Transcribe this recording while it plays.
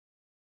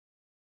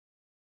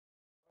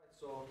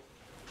So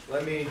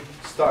let me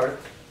start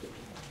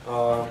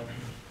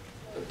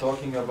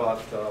talking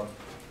about the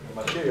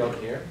material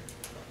here.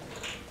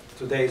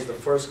 Today is the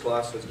first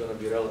class, so it's going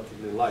to be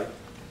relatively light.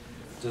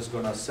 Just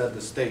going to set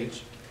the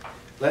stage.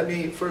 Let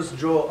me first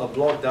draw a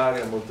block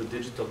diagram of the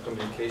digital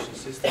communication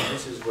system.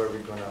 This is where we're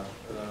going to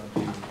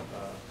be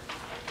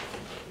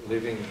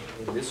living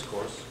in this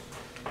course.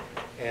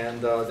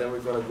 And then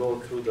we're going to go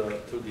through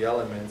the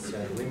elements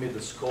and limit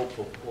the scope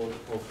of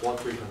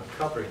what we're going to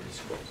cover in this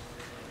course.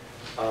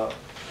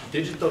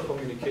 Digital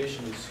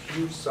communication is a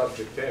huge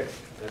subject area.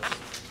 That's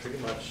pretty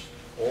much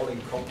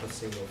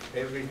all-encompassing of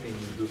everything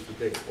we do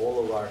today.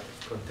 All of our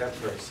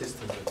contemporary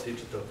systems are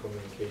digital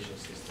communication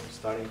systems,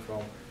 starting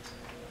from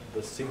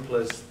the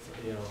simplest,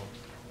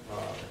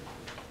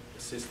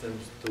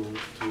 systems to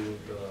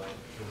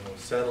the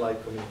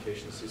satellite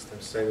communication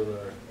systems,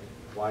 cellular,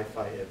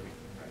 Wi-Fi, everything.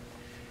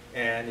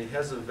 Right? And it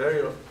has a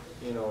very,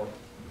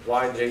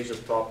 wide range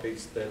of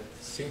topics that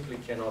simply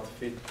cannot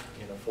fit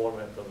in a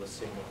format of a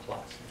single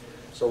class.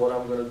 So what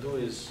I'm going to do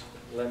is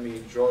let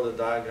me draw the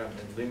diagram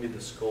and limit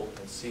the scope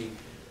and see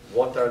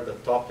what are the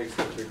topics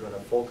that we're going to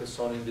focus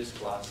on in this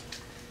class,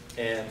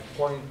 and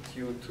point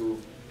you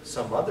to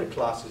some other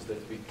classes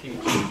that we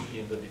teach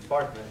in the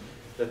department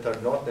that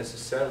are not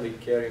necessarily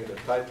carrying the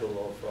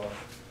title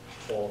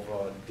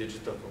of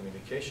digital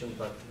communication,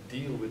 but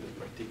deal with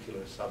the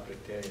particular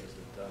subject areas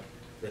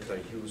that are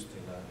used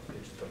in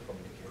digital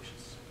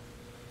communications.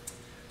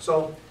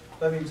 So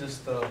let me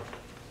just,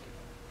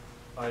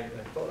 I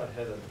thought I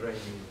had a brand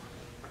new,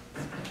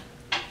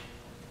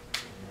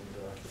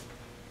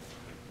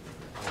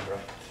 all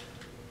right.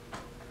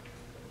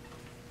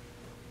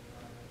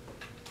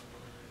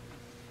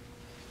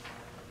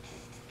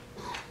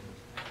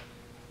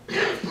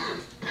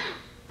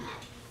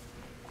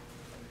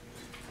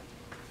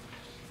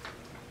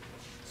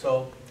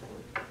 So,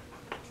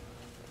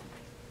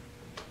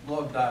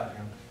 block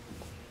diagram.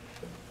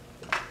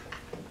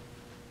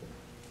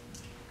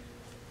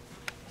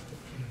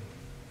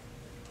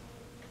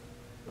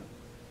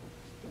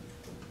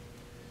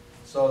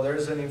 So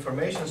there's an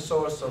information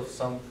source of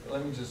some,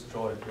 let me just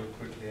draw it real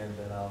quickly and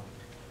then I'll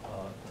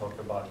talk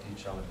about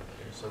each element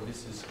here. So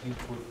this is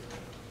input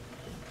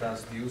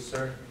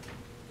transducer.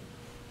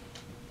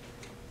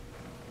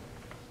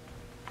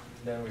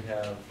 Then we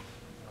have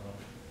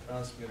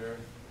transmitter.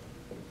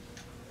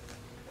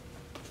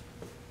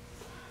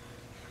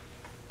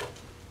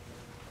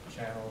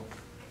 Channel.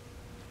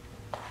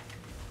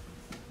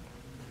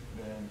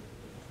 Then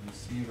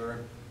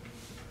receiver.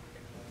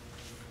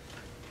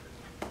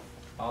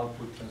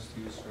 Output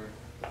transducer,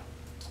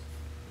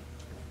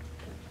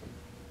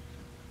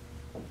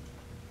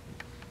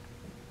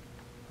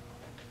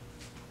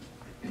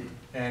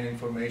 and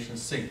information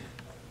sink.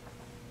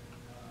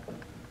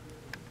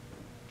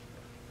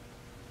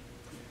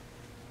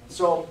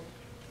 So,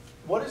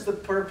 what is the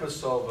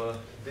purpose of a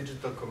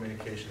digital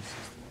communication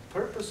system? The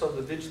purpose of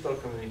the digital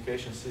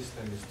communication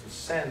system is to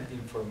send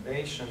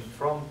information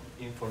from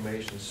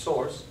information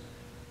source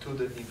to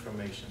the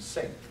information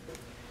sink.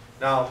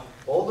 Now,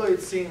 although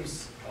it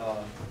seems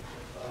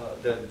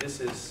that this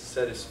is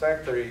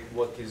satisfactory,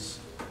 what is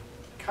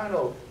kind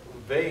of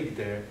vague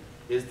there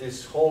is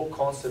this whole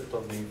concept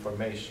of the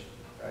information,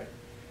 right?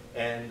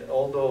 And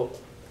although,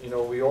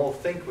 we all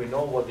think we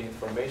know what the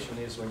information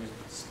is, when you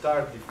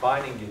start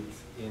defining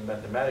it in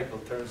mathematical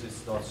terms,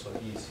 it's not so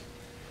easy.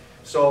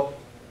 So,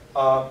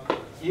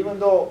 even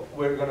though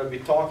we're going to be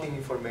talking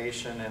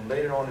information, and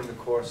later on in the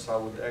course I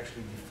would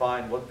actually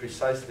define what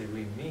precisely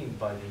we mean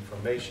by the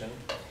information,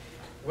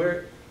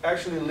 we're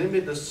actually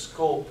limit the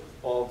scope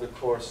of the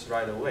course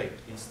right away.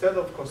 Instead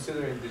of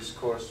considering this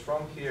course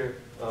from here,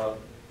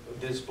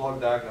 this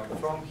block diagram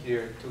from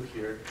here to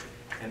here,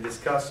 and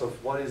discuss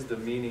of what is the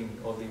meaning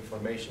of the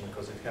information,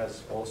 because it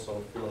has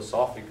also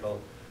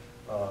philosophical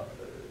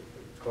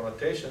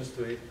connotations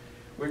to it,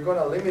 we're going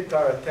to limit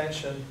our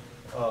attention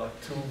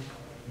to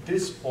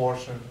this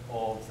portion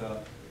of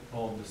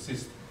the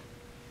system.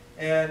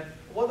 And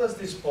what does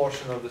this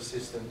portion of the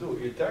system do?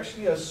 It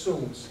actually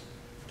assumes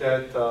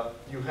that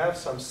you have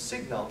some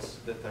signals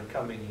that are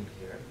coming in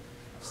here,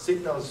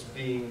 signals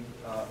being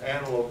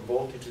analog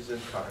voltages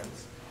and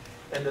currents,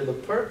 and that the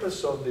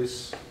purpose of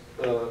this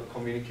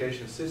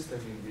communication system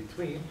in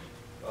between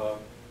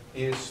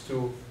is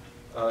to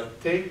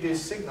take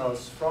these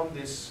signals from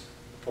this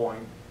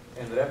point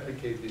and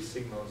replicate these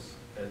signals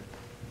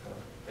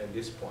at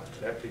this point,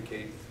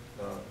 replicate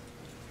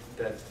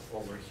that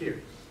over here.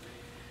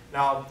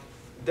 Now,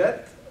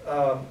 that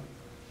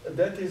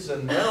is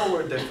a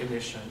narrower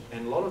definition,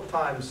 and a lot of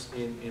times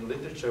in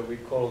literature we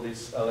call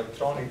this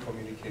electronic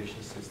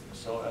communication system.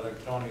 So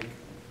electronic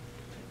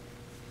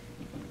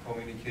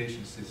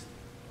communication system.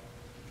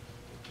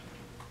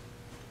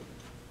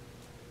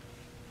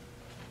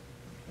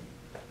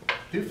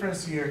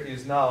 Difference here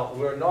is now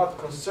we're not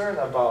concerned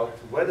about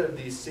whether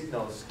these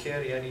signals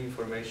carry any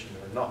information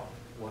or not.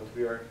 What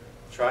we are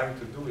trying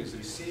to do is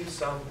receive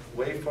some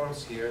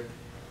waveforms here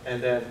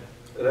and then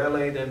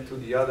relay them to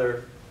the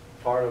other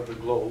part of the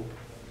globe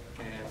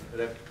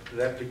and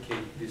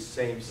replicate these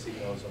same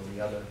signals on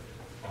the other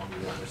on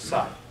the other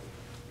side.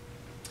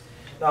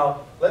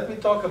 Now, let me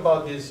talk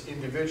about these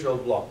individual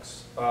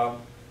blocks. What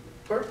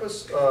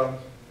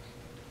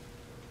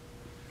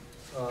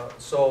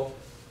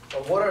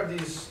are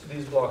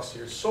these blocks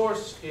here?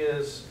 Source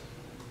is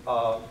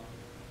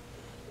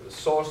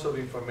source of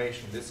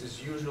information. This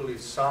is usually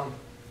some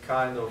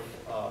kind of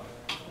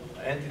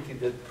entity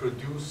that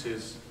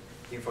produces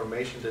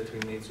information that we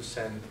need to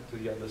send to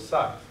the other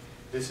side.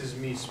 This is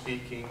me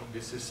speaking,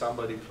 this is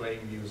somebody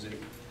playing music,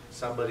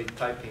 somebody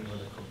typing on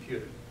a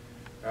computer,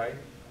 right?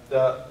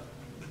 The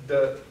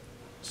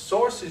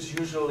source is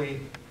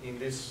usually in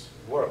this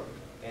world,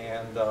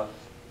 and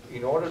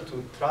in order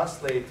to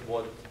translate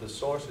what the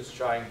source is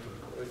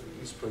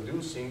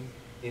producing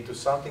into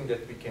something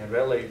that we can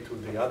relay to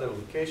the other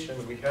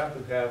location, we have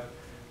to have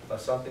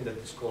something that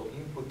is called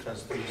input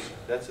transducer.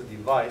 That's a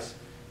device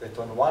that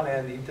on one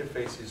end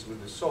interfaces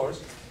with the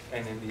source,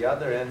 and in the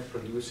other end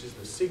produces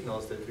the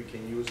signals that we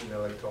can use in the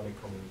electronic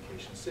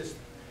communication system.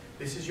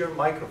 This is your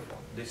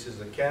microphone, this is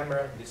the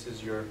camera, this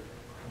is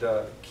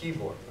the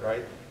keyboard,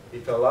 right?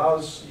 It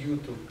allows you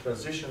to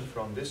transition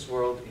from this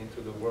world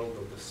into the world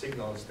of the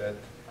signals that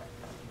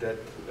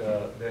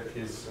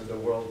is the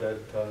world that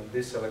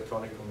this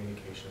electronic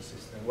communication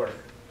system works.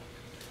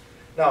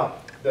 Now,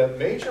 the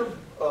major,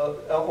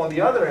 on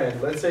the other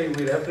end, let's say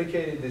we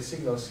replicated the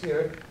signals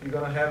here, you're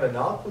going to have an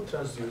output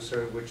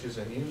transducer, which is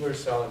an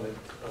inverse element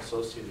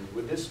associated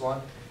with this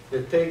one,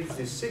 that takes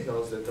these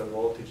signals that are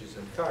voltages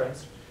and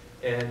currents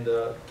and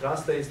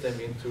translates them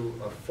into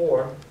a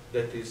form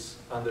that is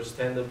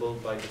understandable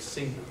by the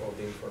sync of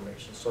the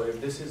information. So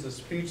if this is a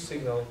speech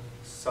signal,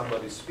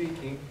 somebody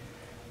speaking,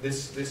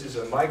 this is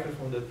a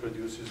microphone that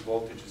produces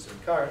voltages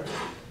and currents.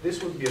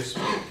 This would be a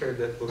speaker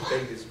that will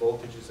take these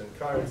voltages and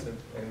currents and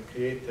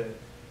create an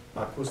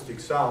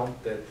acoustic sound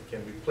that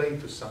can be played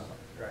to someone,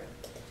 right?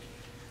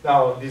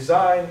 Now,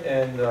 design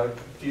and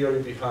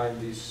theory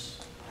behind these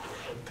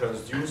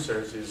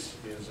transducers is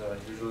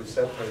usually a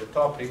separate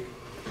topic,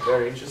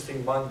 very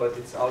interesting one, but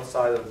it's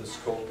outside of the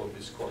scope of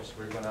this course.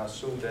 We're going to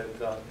assume that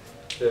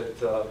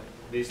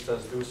these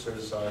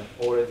transducers are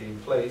already in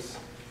place,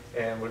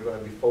 and we're going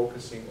to be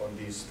focusing on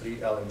these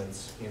three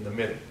elements in the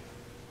middle.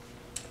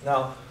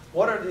 Now,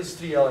 what are these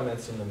three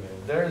elements in the middle?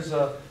 There's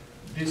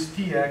this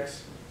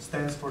TX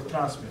stands for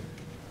transmitter.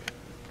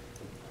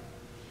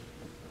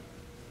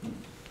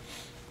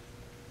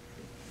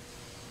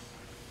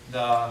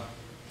 The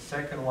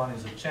second one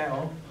is a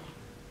channel,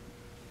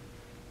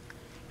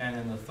 and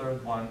then the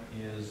third one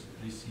is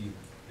receiver.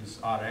 This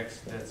RX,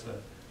 that's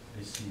a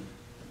receiver.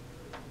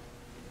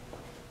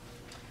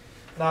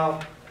 Now,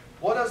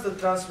 what does the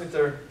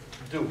transmitter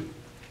do?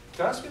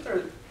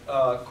 Transmitter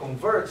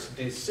converts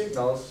these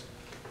signals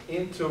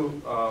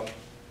into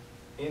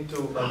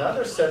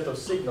another set of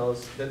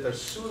signals that are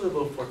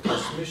suitable for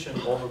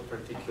transmission over a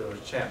particular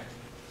channel.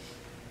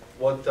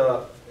 What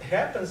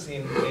happens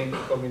in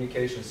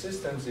communication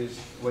systems is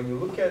when you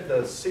look at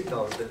the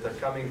signals that are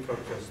coming from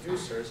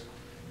transducers,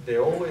 they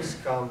always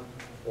come,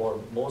 or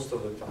most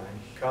of the time,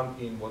 come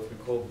in what we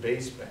call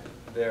baseband.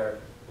 They're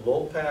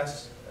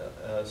low-pass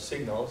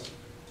signals,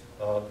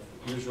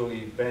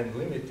 usually band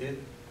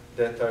limited,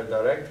 that are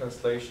direct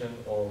translation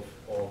of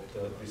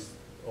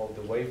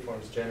the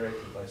waveforms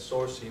generated by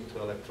source into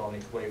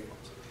electronic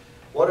waveforms.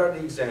 What are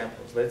the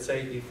examples? Let's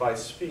say if I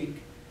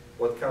speak,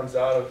 what comes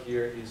out of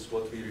here is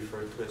what we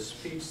refer to as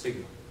speech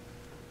signal.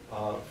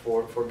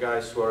 For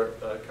guys who are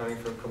coming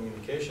from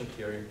communication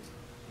theory,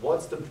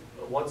 what's the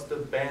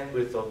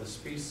bandwidth of the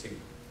speech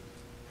signal?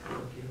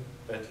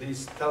 At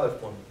least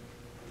telephone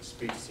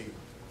speech signal.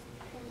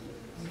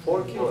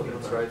 4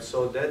 kilohertz, right?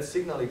 So that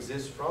signal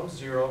exists from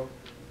zero,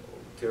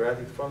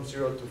 theoretically from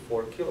 0 to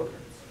 4 kilohertz.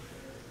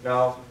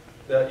 Now,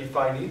 if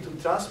I need to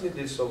transmit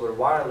this over a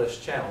wireless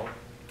channel,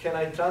 can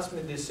I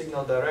transmit this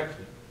signal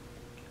directly?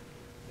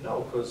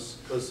 No,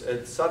 because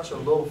at such a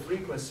low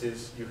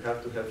frequencies, you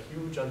have to have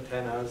huge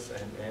antennas,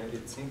 and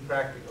it's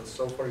impractical.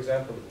 So, for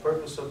example, the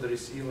purpose of the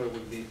receiver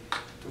would be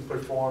to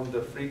perform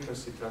the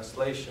frequency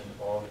translation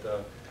of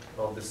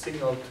the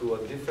signal to a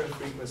different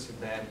frequency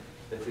band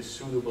that is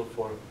suitable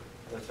for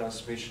the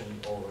transmission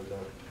over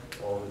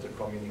the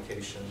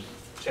communication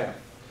channel.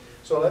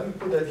 So let me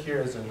put that here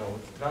as a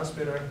note.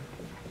 Transmitter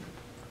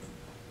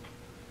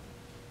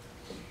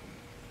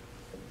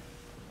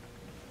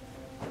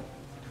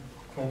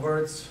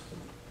converts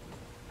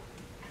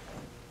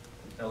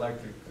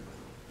electric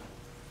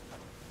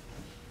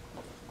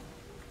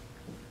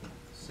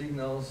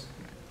signals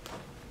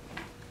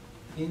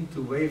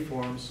into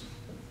waveforms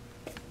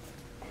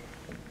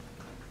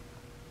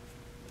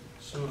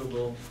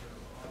suitable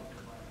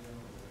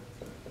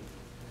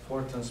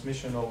for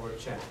transmission over a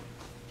channel.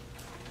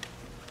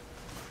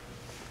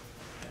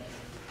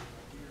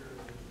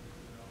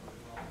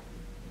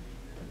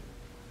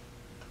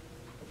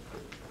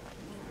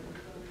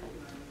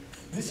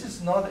 This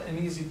is not an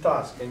easy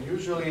task, and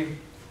usually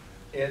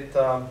it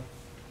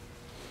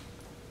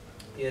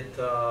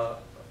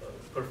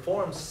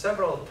performs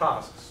several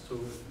tasks to,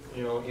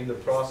 in the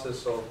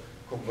process of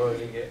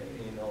converting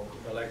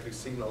electric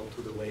signal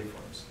to the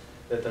waveforms.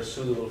 that are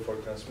suitable for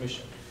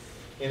transmission.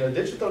 In a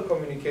digital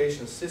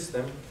communication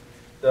system,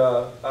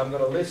 I'm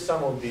going to list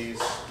some of these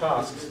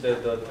tasks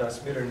that the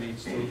transmitter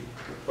needs to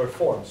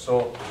perform.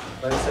 So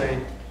let's say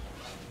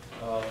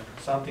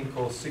something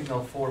called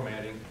signal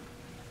formatting.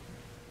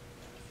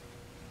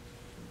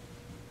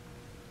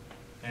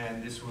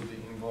 And this would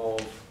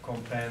involve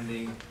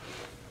compending.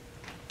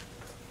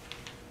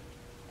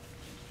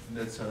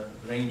 That's a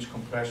range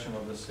compression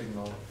of the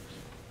signal.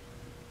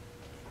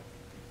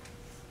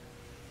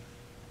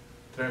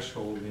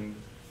 Thresholding.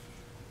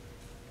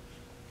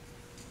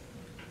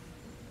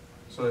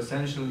 So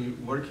essentially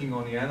working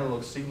on the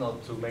analog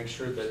signal to make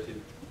sure that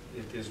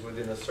it is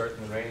within a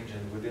certain range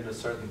and within a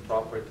certain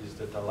properties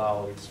that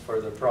allow its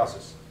further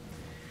process.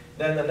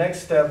 Then the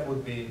next step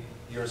would be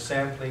your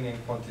sampling and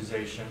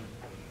quantization.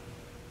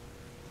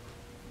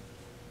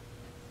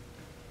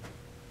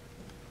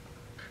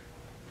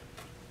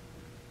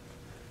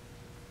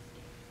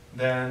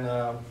 Then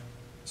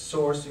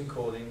source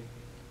encoding.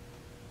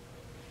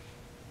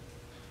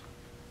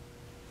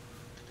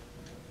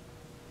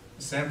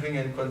 Sampling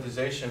and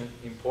quantization,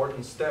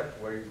 important step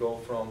where you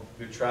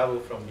travel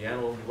from the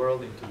analog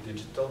world into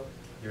digital.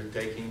 You're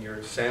taking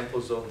your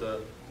samples of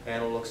the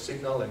analog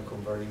signal and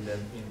converting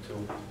them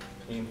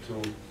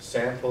into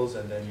samples,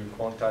 and then you're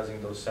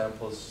quantizing those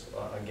samples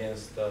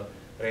against the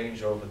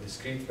range of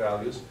discrete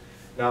values.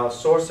 Now,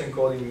 source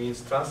encoding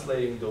means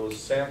translating those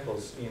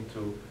samples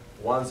into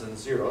ones and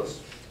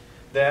zeros.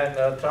 Then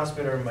a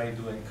transmitter may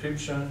do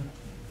encryption,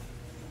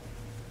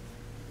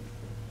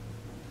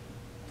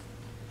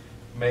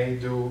 may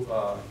do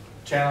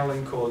channel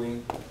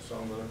encoding, so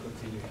I'm going to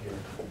continue here.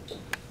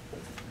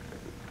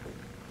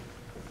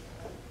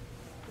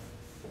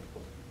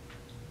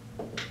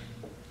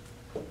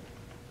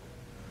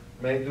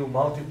 May do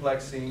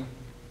multiplexing,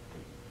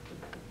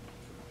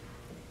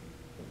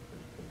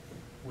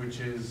 which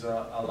is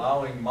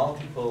allowing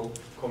multiple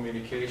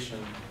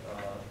communications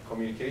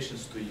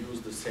to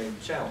use the same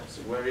channels.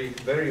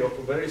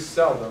 Very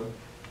seldom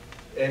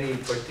any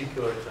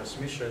particular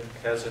transmission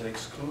has an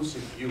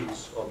exclusive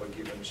use of a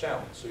given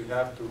channel. So you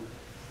have to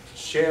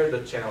share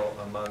the channel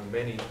among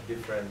many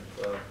different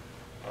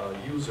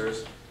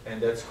users,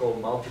 and that's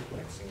called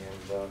multiplexing,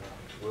 and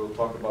we'll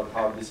talk about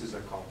how this is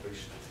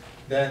accomplished.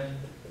 Then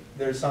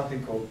there's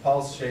something called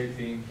pulse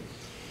shaping,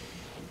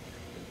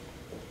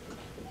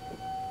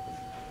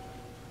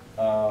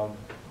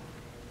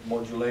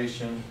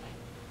 modulation,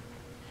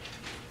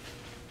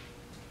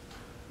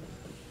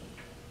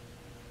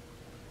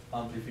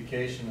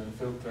 amplification and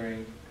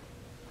filtering,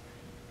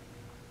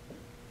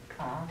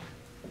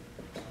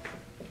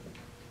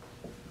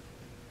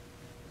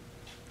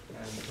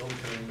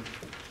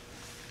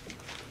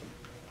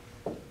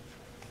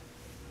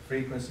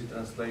 frequency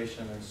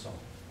translation, and so on.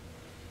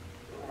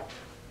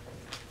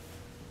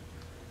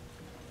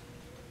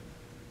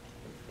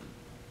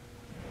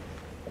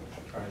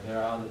 All right, there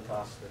are other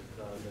tasks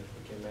that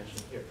we can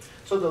mention here.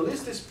 So the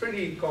list is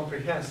pretty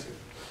comprehensive.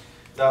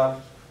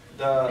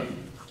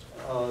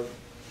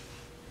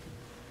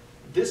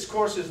 This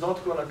course is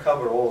not going to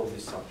cover all of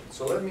these subjects.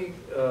 So let me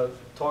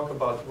talk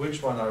about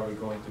which one are we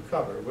going to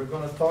cover. We're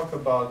going to talk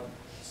about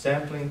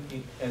sampling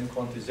and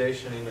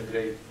quantization in a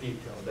great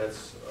detail.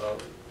 That's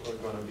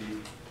going to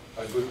be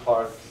a good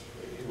part.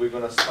 We're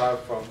going to start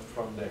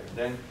from there.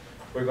 Then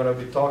we're going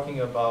to be talking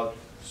about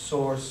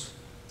source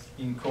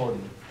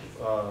encoding.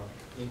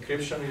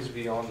 Encryption is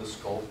beyond the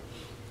scope.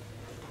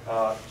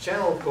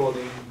 Channel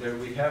coding, there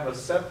we have a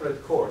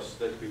separate course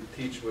that we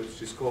teach, which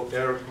is called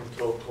error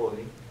control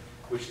coding,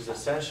 which is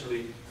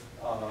essentially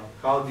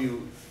how do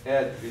you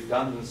add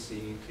redundancy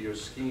into your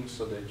scheme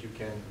so that you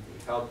can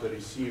help the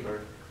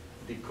receiver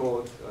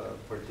decode a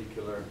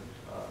particular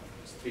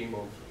stream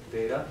of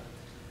data.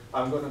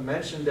 I'm going to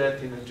mention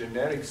that in a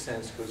generic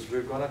sense because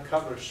we're going to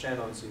cover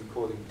Shannon's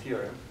encoding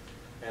theorem,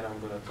 and I'm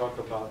going to talk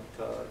about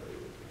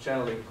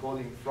channel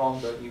encoding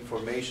from the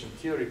information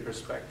theory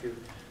perspective,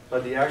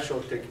 but the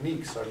actual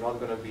techniques are not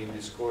going to be in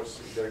this course.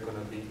 They're going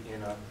to be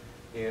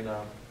in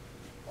a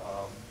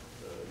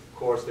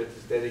course that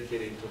is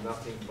dedicated to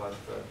nothing but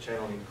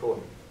channel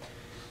encoding.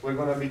 We're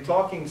going to be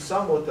talking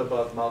somewhat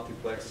about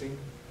multiplexing.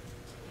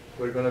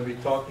 We're going to be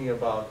talking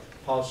about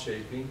pulse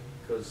shaping,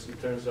 because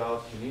it turns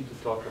out you need to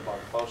talk about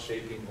pulse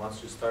shaping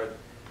once you start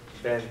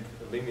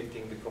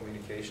limiting the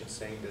communication,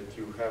 saying that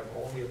you have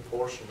only a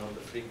portion of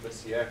the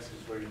frequency axis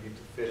where you need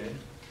to fit in.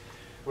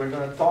 We're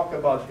going to talk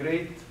about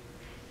great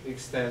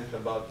extent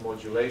about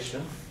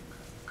modulation,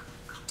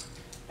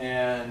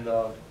 and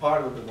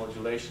part of the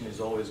modulation is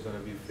always going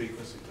to be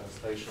frequency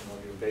translation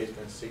of your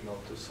baseband signal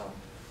to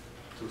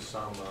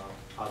some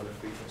other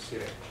frequency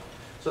range.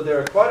 So there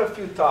are quite a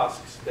few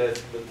tasks that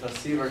the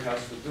transmitter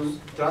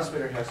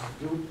has to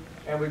do,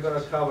 and we're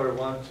going to cover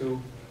 1,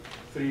 2,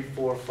 3,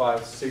 4,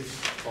 5,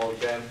 6 of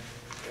them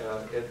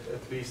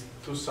at least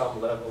to some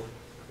level.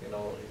 You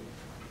know,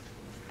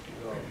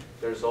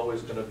 there's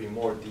always going to be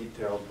more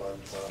detail, but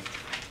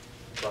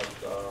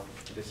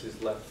this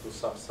is left to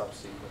some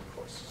subsequent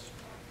courses.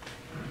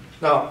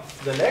 Now,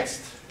 the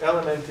next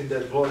element in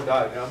that block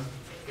diagram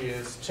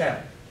is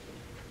channel.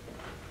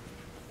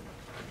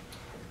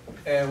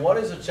 And what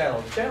is a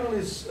channel? Channel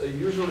is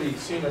usually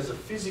seen as a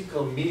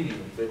physical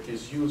medium that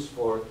is used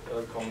for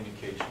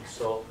communication.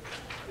 So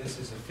this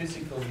is a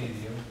physical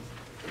medium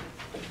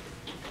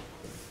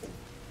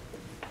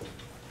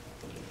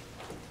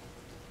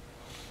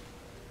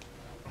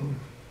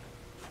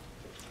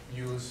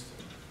used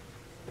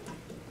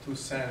to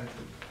send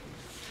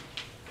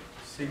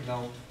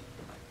signal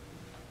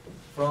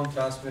from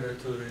transmitter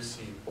to the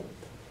receiver.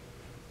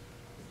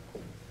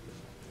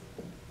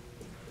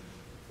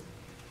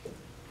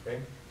 Okay.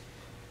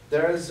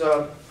 There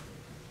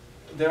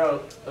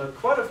are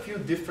quite a few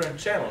different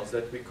channels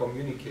that we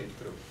communicate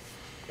through,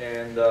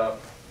 and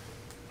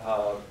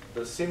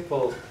the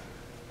simple,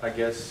 I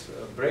guess,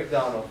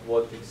 breakdown of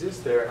what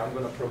exists there I'm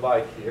going to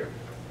provide here.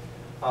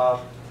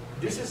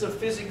 This is a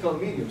physical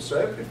medium, so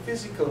every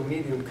physical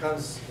medium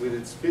comes with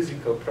its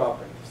physical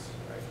properties.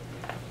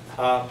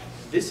 Right?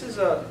 This is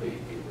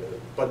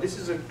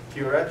a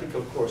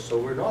theoretical course, so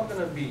we're not going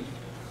to be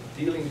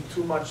dealing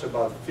too much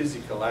about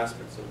physical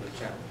aspects of the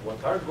channel.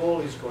 What our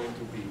goal is going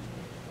to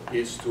be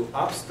is to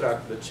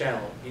abstract the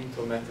channel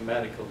into a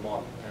mathematical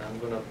model. And I'm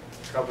going to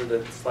cover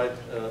that slide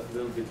a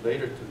little bit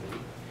later today.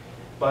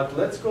 But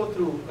let's go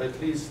through at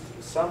least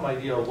some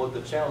idea of what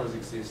the channels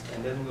exist,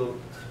 and then we'll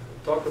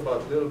talk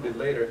about a little bit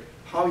later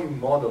how you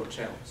model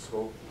channels.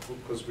 So,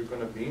 because we're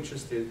going to be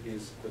interested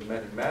is the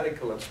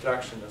mathematical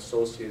abstraction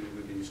associated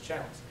with these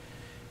channels.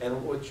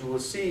 And what you will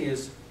see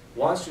is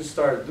once you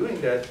start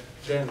doing that,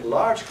 then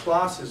large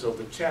classes of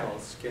the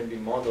channels can be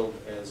modeled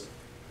as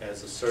a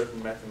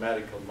certain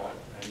mathematical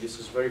model. And this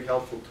is very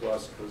helpful to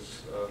us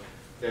because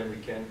then we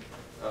can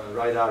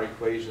write out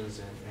equations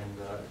and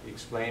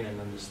explain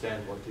and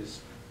understand what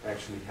is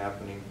actually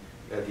happening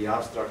at the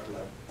abstract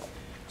level.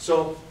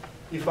 So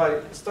if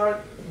I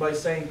start by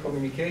saying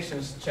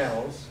communications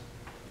channels,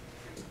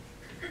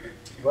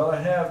 well, I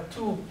have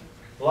two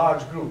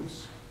large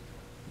groups.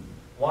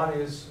 One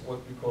is what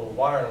we call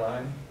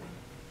wireline,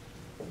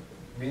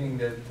 meaning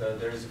that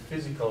there is a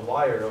physical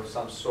wire of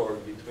some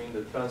sort between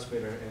the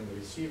transmitter and the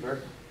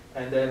receiver,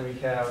 and then we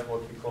have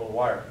what we call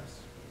wireless.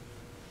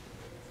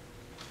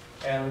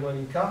 And when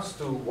it comes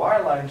to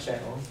wireline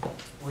channels,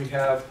 we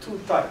have two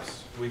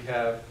types. We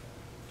have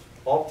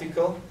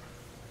optical,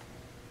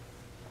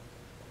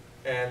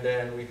 and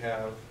then we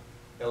have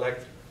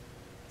electric.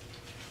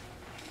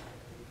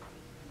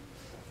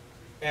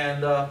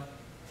 And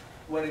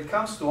when it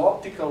comes to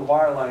optical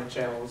wireline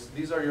channels,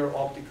 these are your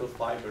optical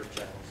fiber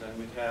channels, and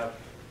we have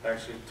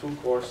actually two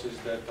courses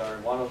that are,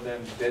 one of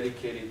them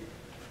dedicated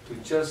to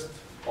just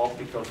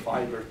optical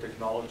fiber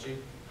technology,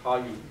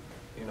 how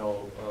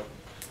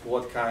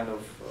what kind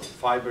of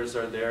fibers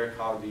are there,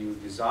 how do you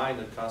design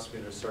the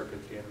transmitter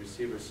circuitry and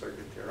receiver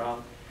circuitry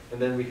around.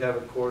 And then we have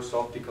a course,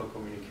 optical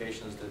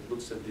communications, that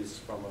looks at this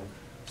from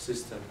a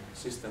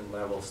system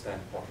level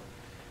standpoint.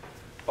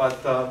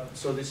 But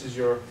so this is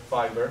your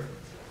fiber.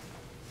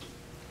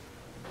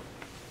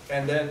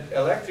 And then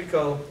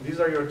electrical, these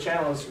are your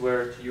channels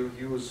where you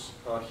use,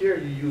 here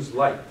you use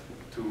light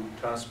to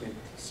transmit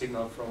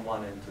signal from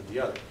one end to the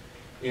other.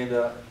 In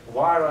the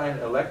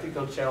wireline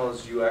electrical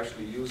channels, you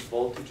actually use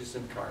voltages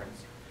and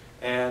currents.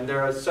 And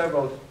there are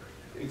several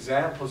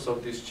examples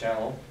of this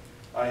channel.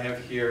 I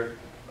have here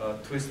a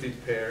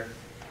twisted pair,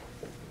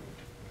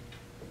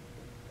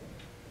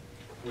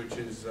 which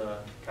is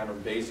kind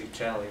of basic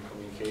channeling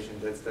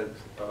communication. That's that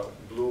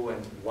blue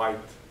and white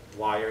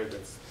wire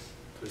that's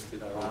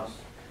twisted around.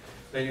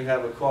 Then you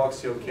have a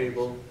coaxial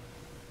cable,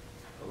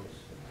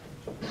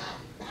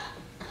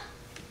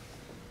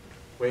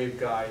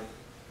 waveguide.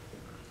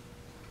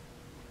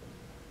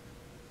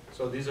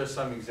 So these are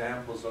some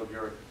examples of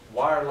your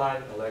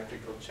wireline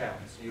electrical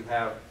channels. You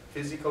have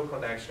physical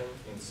connection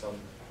in some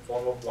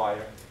form of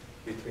wire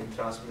between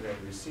transmitter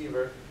and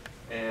receiver,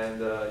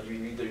 and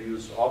you either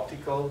use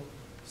optical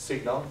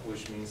signal,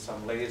 which means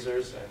some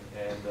lasers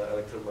and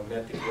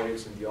electromagnetic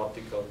waves in the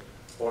optical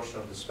portion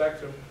of the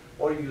spectrum,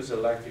 or you use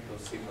electrical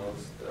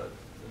signals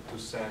to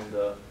send,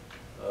 to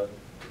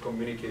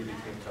communicate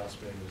between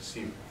transmitter and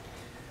receiver.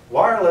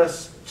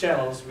 Wireless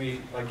channels,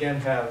 we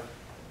again have,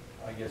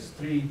 I guess,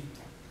 three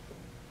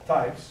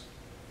types.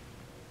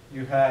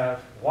 You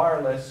have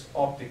wireless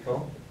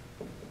optical,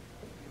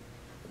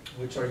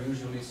 which are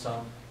usually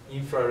some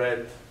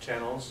infrared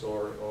channels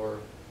or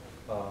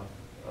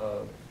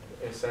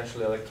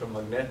essentially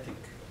electromagnetic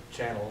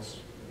channels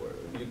where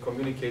you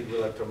communicate with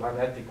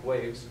electromagnetic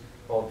waves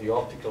of the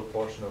optical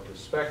portion of the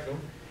spectrum.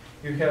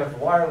 You have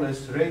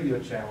wireless radio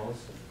channels,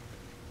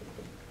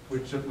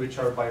 which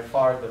are by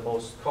far the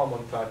most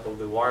common type of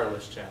the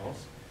wireless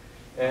channels.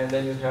 And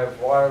then you have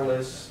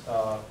wireless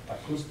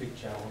acoustic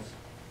channels,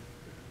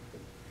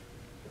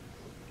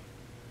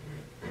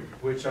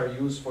 which are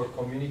used for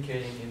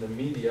communicating in the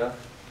media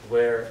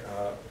where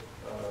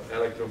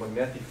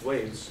electromagnetic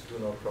waves do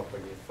not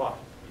propagate far.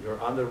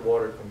 Your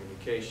underwater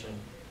communication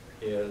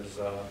is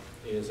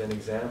an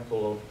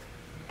example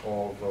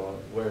of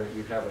where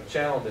you have a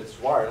channel that's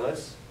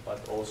wireless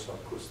but also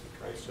acoustic,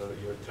 right? So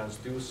your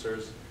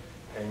transducers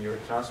and your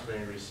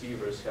transmitting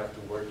receivers have to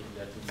work in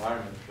that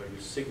environment where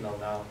your signal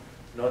now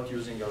not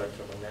using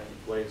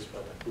electromagnetic waves,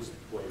 but acoustic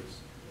waves,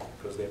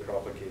 because they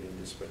propagate in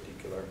this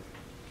particular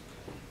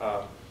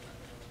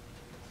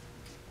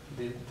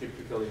the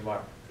typical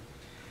environment.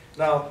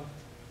 Now,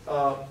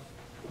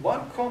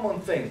 one common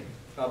thing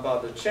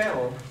about the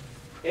channel,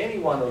 any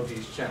one of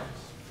these channels,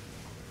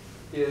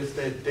 is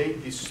that they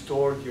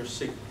distort your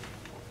signal.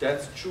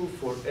 That's true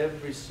for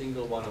every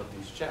single one of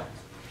these channels.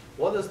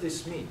 What does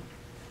this mean?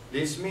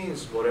 This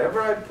means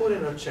whatever I put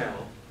in a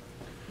channel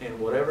and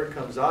whatever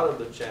comes out of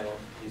the channel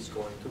is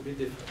going to be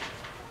different.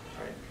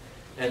 Right?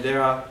 And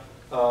there are,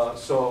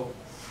 so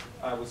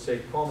I would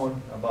say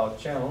common about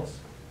channels,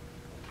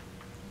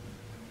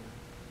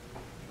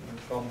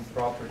 common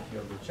property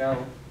of the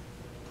channel.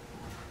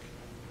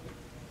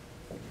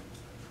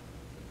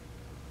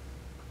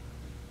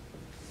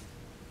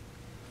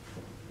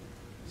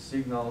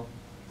 Signal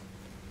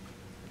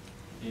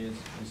is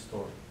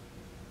distorted.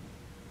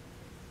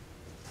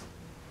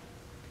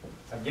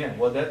 Again,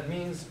 what that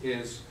means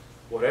is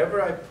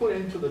whatever I put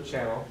into the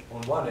channel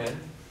on one end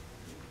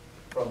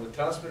from the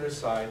transmitter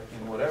side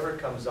and whatever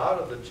comes out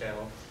of the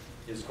channel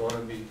is going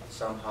to be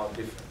somehow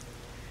different.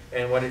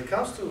 And when it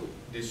comes to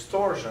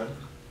distortion,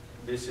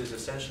 this is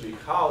essentially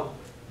how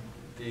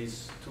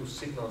these two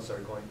signals are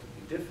going to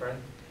be different.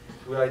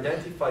 We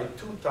identify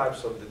two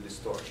types of the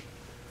distortion.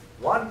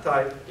 One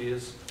type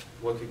is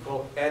what we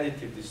call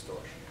additive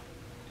distortion.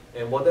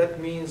 And what that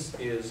means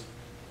is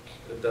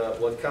that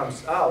what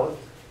comes out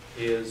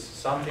is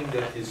something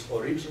that is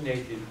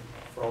originated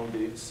from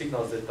the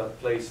signals that are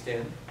placed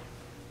in.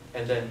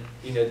 And then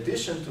in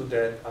addition to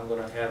that, I'm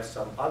going to have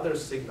some other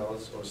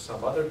signals or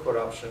some other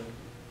corruption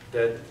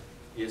that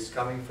is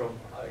coming from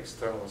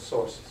external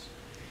sources.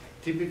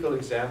 Typical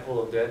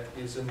example of that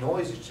is a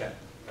noisy channel.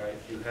 Right?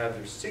 You have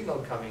your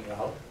signal coming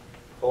out,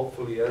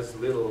 hopefully as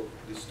little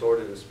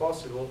distorted as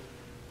possible,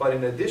 but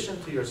in addition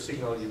to your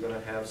signal, you're going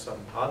to have some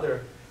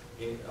other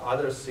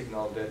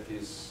signal that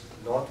is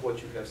not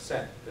what you have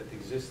sent, that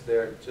exists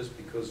there just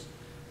because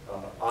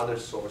other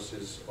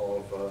sources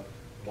of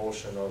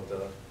motion of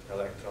the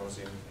electrons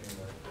in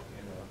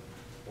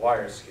a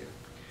wires here.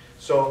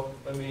 So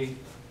let me,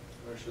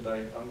 where should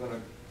I'm going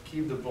to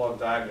keep the block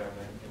diagram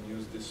and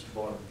use this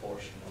bottom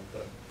portion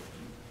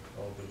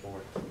of the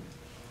board.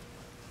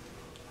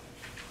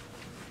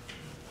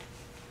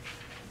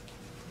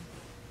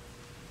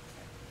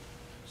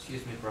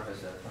 Excuse me,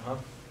 Professor.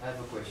 I have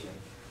a question.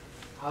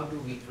 How do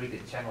we treat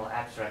the channel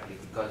abstractly?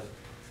 Because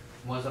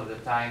most of the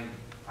time,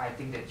 I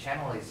think the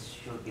channel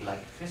should be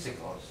like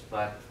physicals,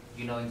 but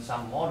you know, in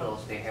some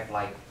models they have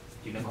like,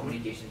 you know,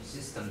 communication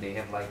system. They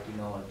have like, you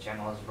know,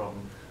 channels from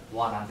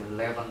 1 until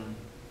 11,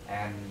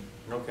 and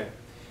okay.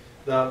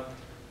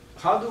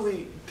 How do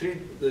we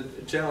treat the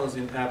channels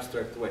in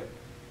abstract way?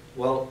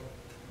 Well,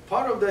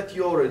 part of that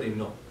you already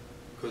know,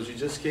 because you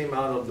just came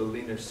out of the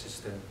linear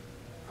system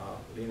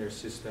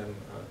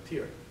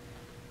theory.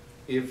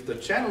 If the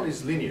channel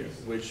is linear,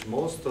 which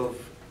most of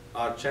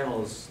our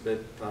channels that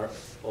are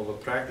of a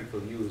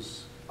practical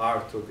use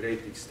are to a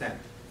great extent,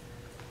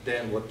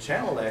 then what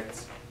channel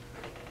acts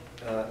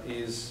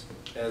is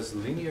as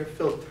linear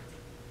filter.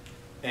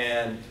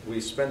 And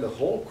we spend the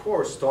whole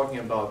course talking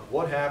about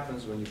what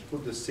happens when you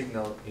put the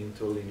signal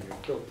into a linear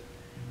filter.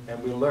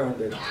 And we learned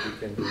that you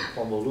can do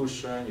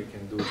convolution, you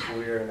can do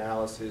Fourier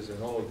analysis,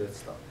 and all of that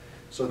stuff.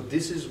 So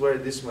this is where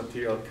this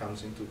material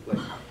comes into play.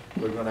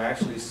 We're going to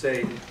actually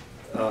say,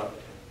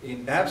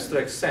 in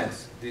abstract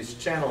sense, this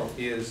channel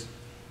is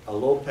a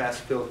low-pass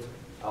filter,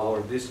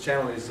 or this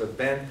channel is a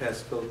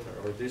band-pass filter,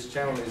 or this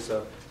channel is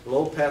a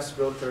low-pass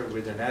filter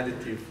with an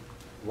additive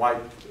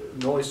white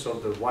noise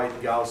of the white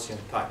Gaussian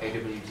type.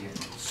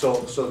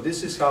 So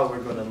this is how we're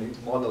going to be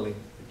modeling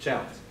the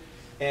channels.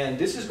 And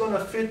this is going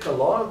to fit a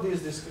lot of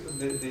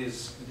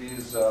these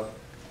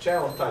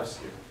channel types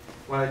here.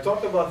 When I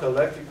talk about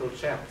electrical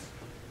channels,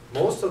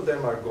 most of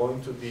them are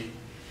going to be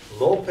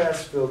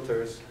low-pass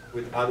filters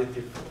with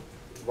additive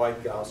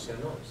white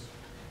Gaussian noise.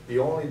 The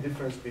only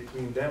difference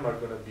between them are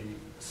going to be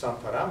some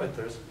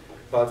parameters,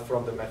 but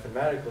from the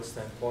mathematical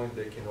standpoint,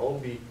 they can all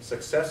be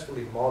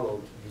successfully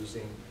modeled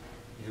using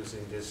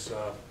this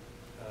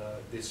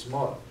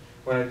model.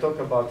 When I talk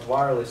about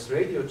wireless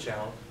radio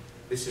channel,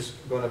 this is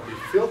going to be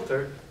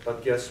filtered,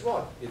 but guess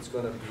what? It's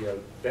going to be a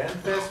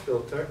band-pass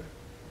filter,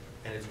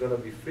 and it's going to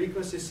be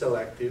frequency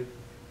selective,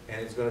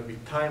 and it's going to be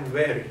time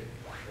varying,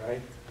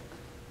 right?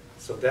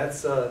 So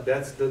that's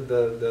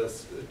the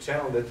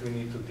channel that we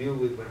need to deal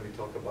with when we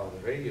talk about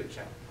the radio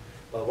channel.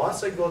 But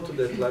once I go to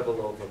that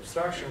level of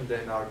abstraction,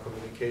 then our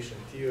communication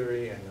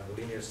theory and our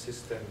linear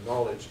system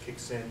knowledge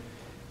kicks in,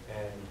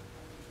 and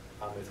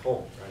I'm at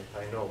home,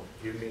 right? I know,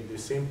 give me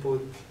this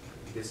input,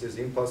 this is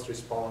impulse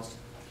response,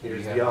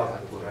 here's the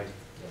output, right?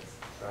 Yes.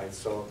 Right.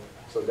 So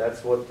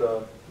that's what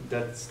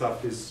that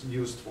stuff is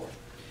used for.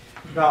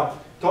 Now,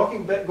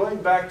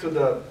 going back to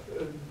the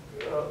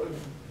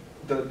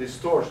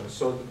distortion.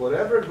 So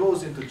whatever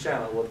goes into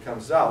channel, what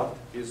comes out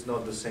is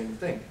not the same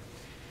thing.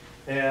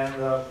 And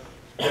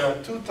there are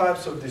two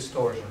types of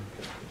distortion.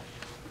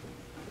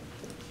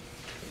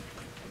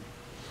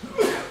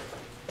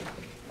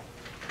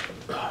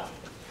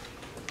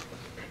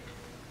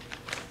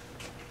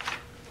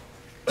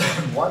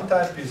 One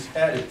type is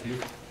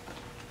additive.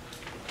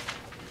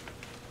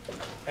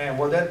 And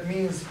what that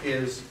means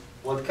is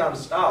what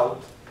comes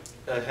out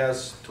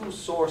has two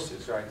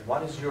sources, right?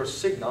 One is your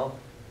signal,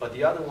 but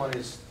the other one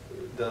is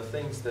the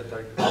things that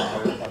are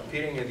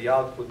appearing in the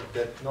output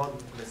that not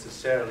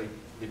necessarily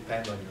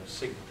depend on your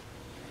signal.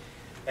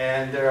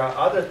 And there are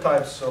other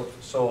types of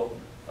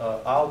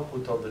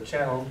output of the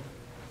channel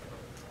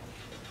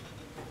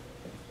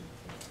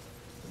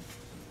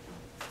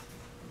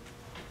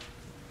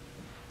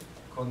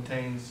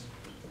contains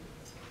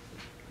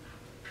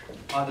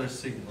other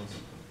signals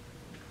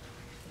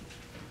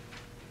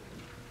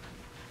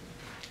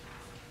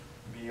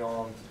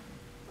beyond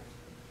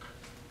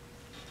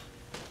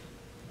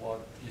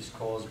what is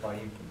caused by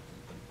input.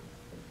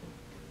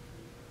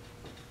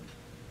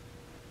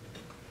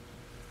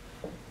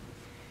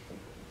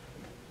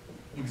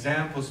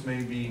 Examples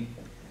may be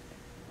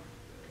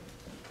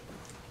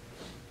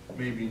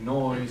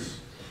noise,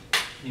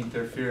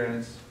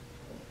 interference,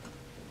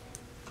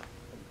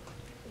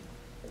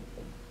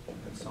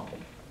 and so on.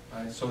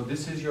 Right? So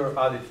this is your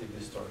additive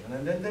distortion.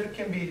 And then there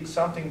can be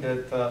something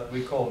that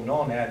we call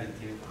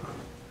non-additive.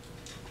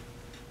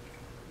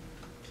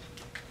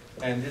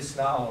 And this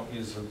now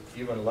is an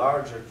even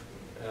larger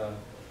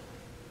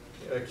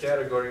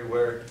category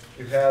where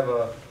you have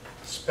a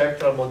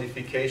spectral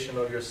modification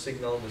of your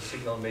signal. The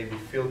signal may be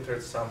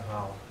filtered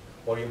somehow,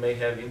 or you may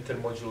have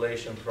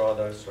intermodulation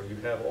products, or you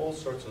have all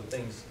sorts of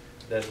things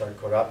that are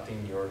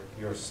corrupting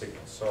your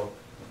signal. So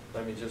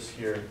let me just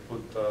here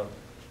put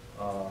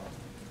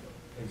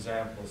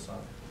examples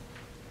on.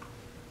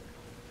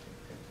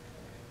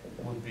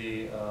 Would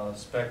be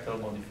spectral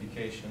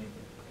modification.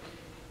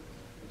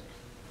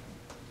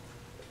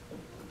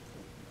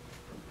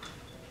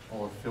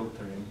 Or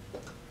filtering,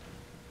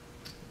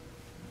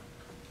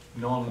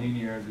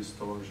 nonlinear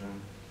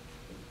distortion,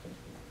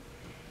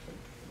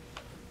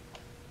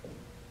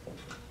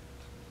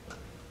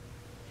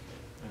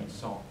 and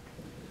so on.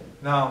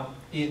 Now,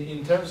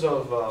 in terms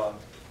of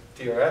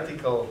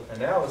theoretical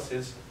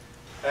analysis,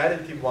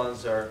 additive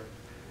ones are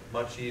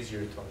much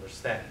easier to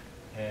understand,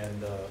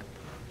 and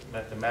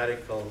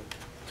mathematical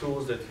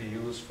tools that we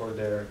use for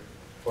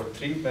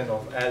treatment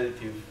of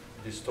additive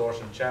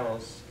distortion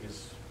channels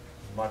is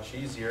much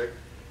easier.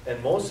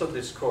 And most of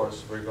this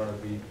course we're going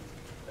to be,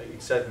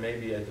 except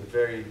maybe at the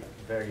very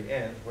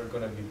end, we're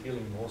going to be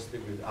dealing mostly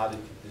with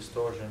additive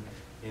distortion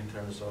in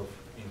terms of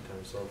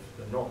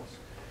the noise.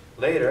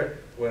 Later,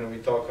 when we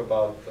talk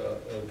about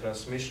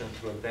transmission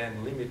through a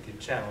band limited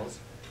channels,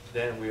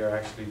 then we are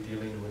actually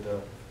dealing with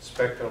a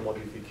spectral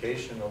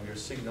modification of your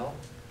signal,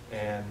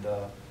 and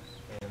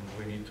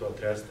we need to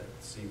address that,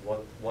 see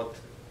what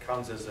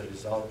comes as a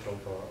result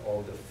of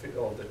all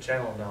the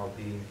channel now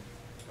being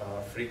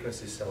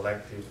frequency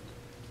selective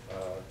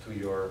to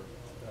your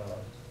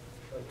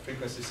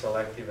frequency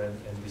selective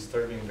and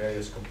disturbing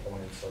various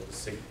components of the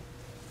signal.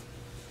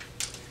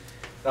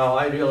 Now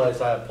I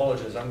realize, I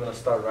apologize, I'm going to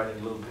start writing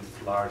a little bit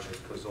larger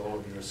because all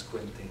of you are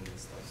squinting and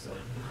stuff. So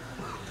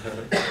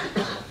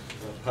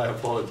I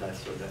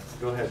apologize for that.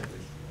 Go ahead,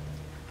 please.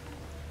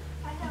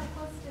 I have a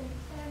question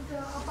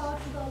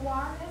about the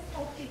wireless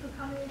optical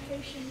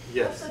communication.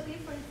 Yes. What's the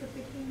difference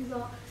between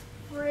the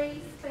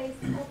free space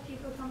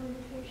optical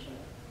communication?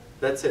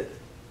 That's it.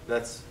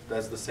 That's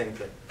the same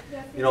thing.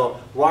 Yes. You know,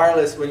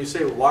 wireless. When you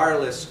say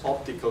wireless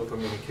optical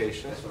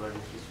communication,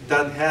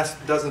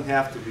 doesn't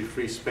have to be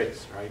free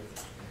space, right?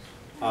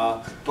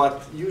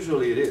 But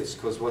usually it is,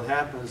 because what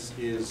happens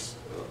is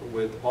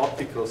with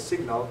optical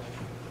signal,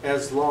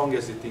 as long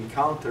as it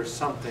encounters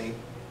something,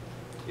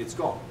 it's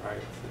gone,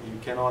 right? You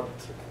cannot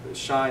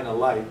shine a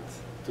light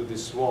to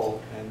this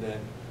wall and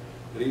then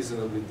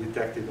reasonably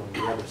detect it on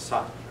the other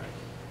side, right?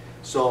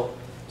 So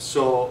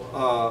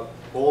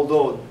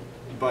although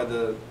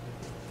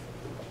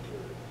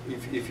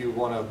if you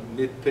want to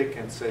nitpick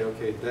and say,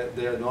 okay,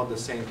 they're not the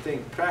same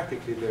thing,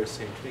 practically they're the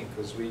same thing,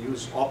 because we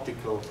use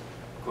optical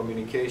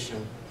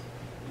communication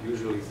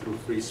usually through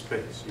free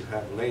space. You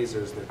have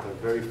lasers that are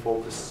very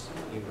focused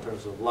in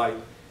terms of light,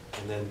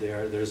 and then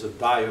there's a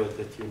diode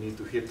that you need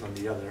to hit on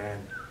the other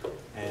end,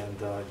 and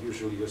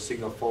usually your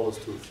signal follows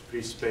through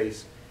free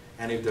space,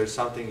 and if there's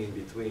something in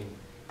between,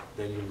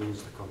 then you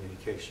lose the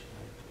communication.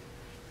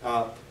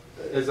 Right?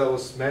 As I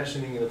was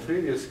mentioning in the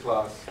previous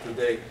class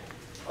today,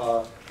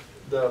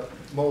 the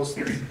most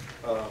it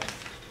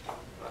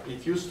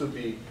used to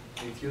be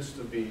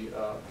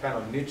kind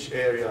of niche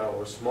area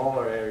or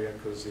smaller area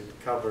because it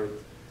covered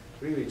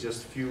really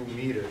just few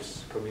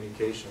meters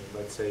communication.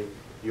 Let's say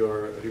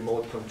your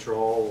remote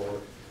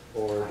control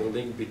or the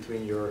link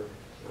between your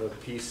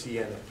PC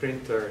and a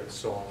printer and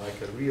so on, like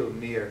a real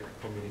near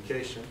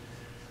communication.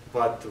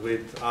 But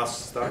with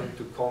us starting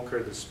to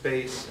conquer the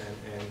space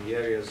and the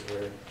areas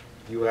where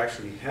you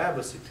actually have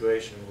a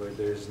situation where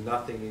there's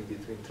nothing in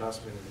between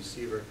transmitter and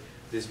receiver,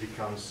 this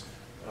becomes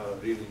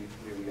really,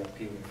 really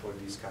appealing for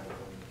these kind of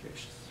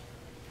communications.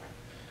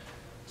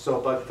 So,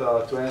 but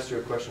to answer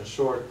your question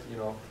short, you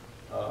know,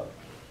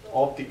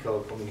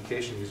 optical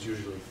communication is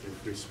usually through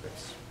free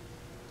space.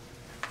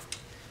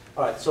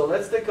 All right, so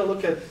let's take a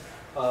look at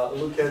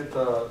look at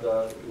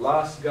the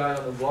last guy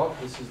on the block.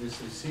 This is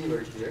this receiver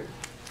here.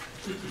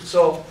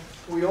 So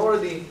we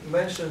already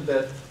mentioned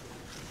that.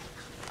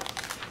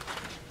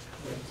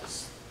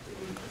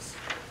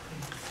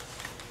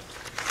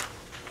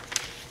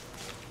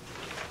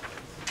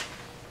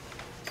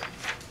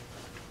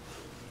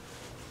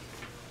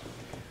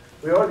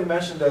 We already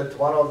mentioned that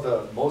one of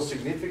the most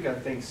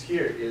significant things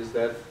here is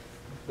that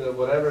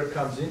whatever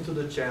comes into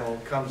the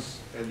channel comes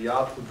and the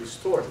output is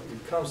stored.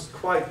 It comes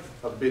quite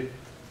a bit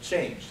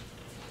changed.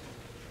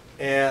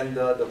 And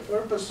the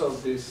purpose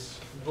of this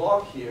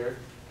block here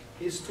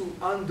is to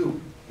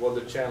undo what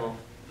the channel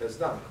has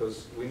done,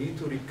 because we need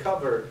to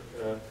recover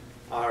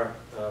our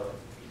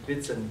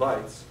bits and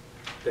bytes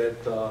that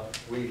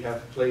we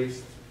have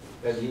placed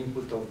at the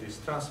input of this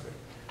transmitter.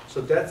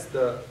 So that's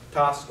the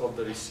task of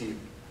the receiver.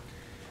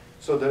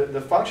 So the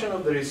function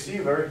of the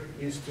receiver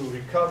is to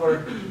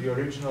recover the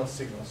original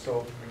signal.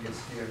 So I guess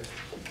here,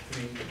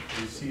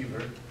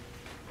 receiver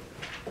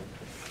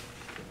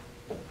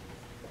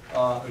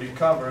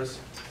recovers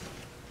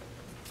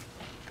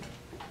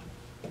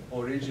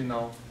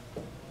original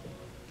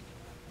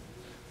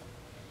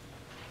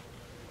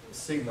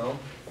signal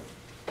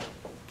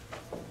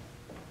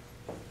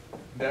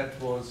that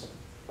was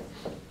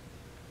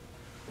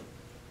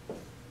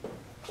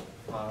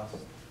passed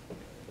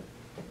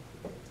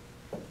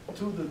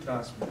to the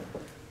transmitter.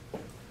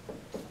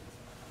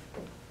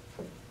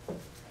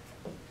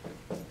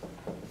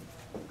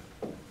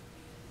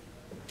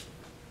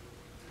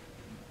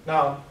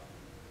 Now,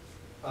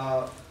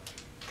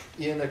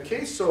 in the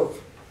case of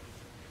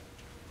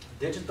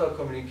digital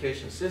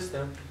communication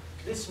system,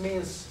 this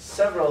means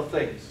several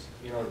things.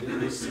 You know, the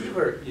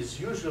receiver is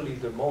usually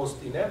the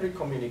most, in every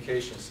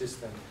communication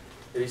system,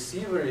 the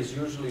receiver is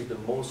usually the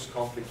most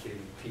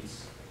complicated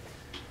piece.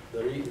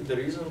 The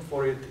reason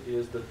for it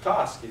is the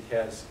task it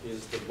has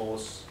is the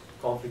most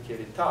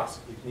complicated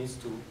task. It needs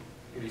to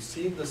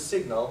receive the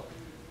signal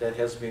that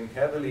has been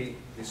heavily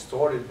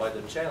distorted by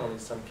the channel in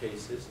some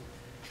cases,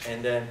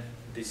 and then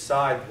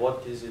decide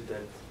what is it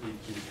that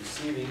it is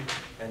receiving,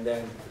 and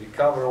then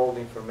recover all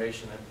the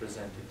information and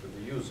present it to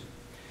the user.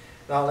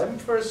 Now let me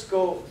first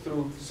go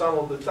through some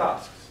of the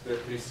tasks that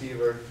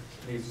receiver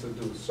needs to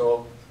do.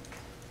 So,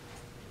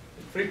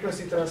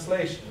 frequency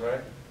translation,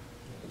 right?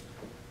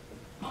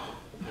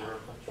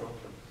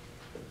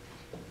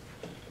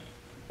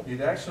 It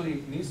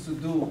actually needs to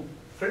do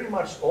pretty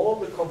much all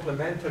the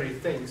complementary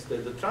things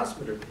that the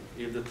transmitter did.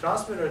 If the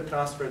transmitter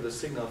transferred the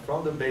signal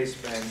from the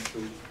baseband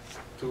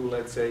to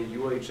let's say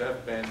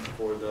UHF band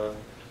for the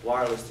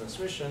wireless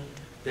transmission,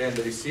 then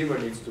the receiver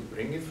needs to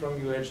bring it from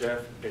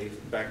UHF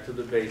back to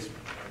the baseband.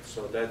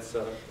 So that's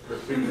the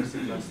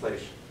frequency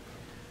translation.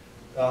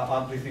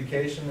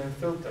 Amplification and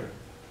filter.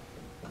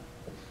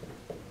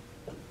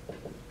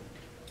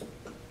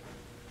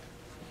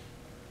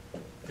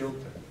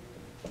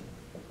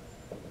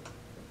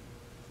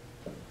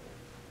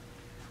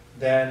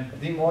 Then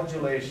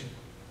demodulation.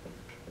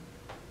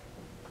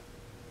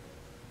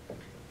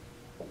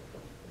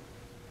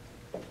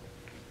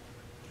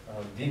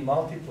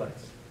 Demultiplex.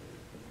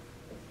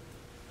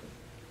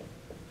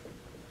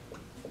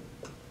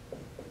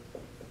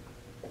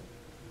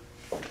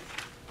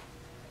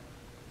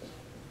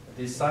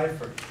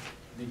 Decipher,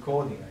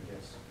 decoding, I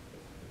guess.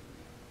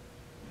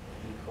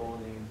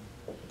 Decoding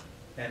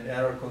and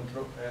error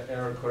control,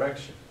 error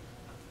correction.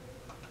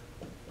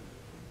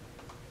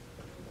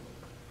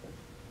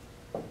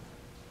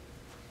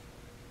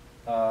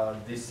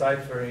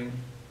 Deciphering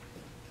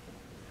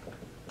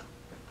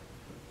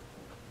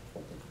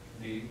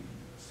the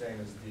same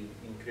as the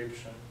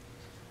encryption,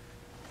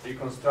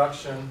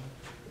 reconstruction,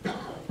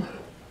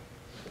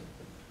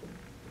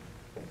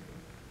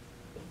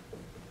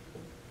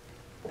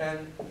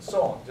 and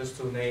so on, just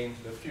to name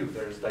a few.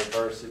 There's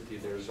diversity,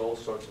 there's all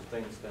sorts of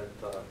things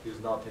that is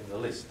not in the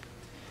list.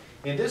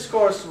 In this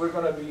course, we're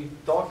going to be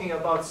talking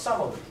about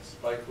some of these.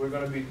 Like, we're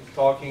going to be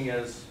talking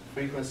as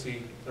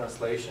frequency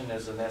translation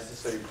as a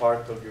necessary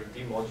part of your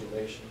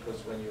demodulation, because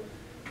when you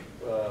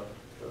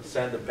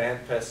send the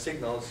bandpass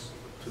signals,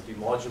 to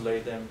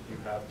demodulate them, you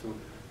have to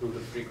do the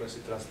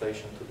frequency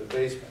translation to the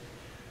baseband.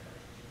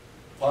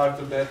 Part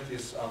of that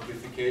is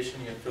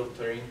amplification and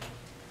filtering,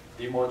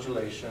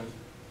 demodulation.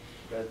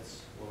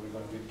 That's what we're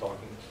going to be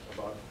talking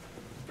about.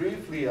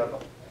 Briefly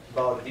about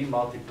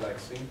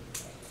demultiplexing.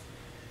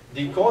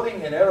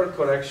 Decoding and error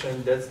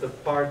correction, that's the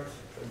part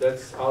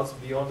that's out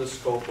beyond the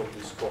scope of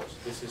this course.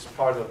 This is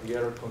part of the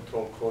error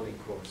control coding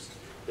course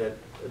that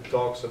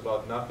talks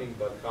about nothing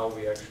but how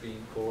we actually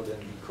encode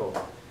and decode.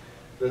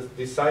 The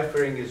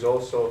deciphering is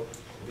also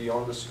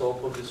beyond the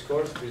scope of this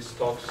course. This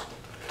talks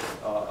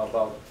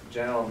about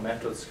general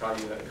methods, how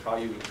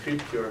you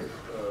encrypt your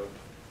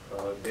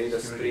data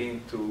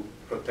stream to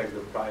protect the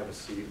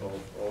privacy of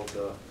all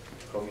the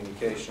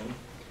communication.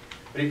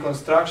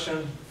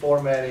 Reconstruction,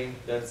 formatting,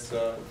 that's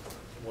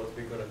what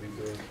we're going to be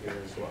doing here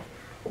as well.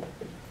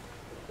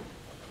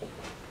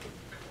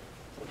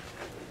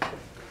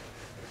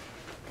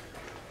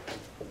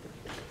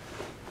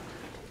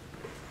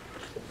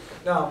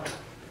 Now,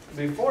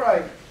 before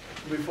I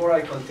before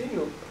I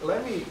continue,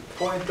 let me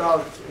point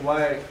out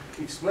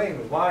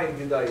explain why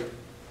did I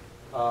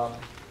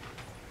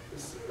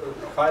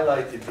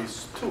highlighted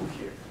these two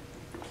here.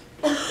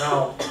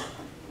 Now,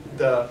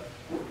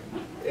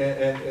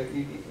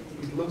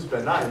 it looks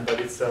benign, but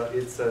it's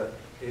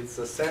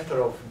a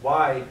center of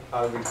why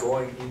are we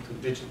going into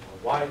digital?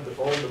 Why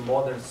all the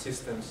modern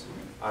systems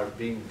are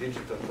being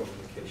digital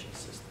communication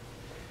systems?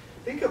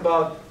 Think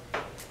about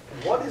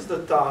what is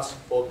the task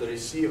of the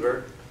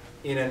receiver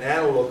in an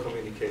analog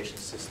communication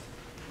system.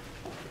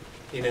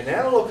 In an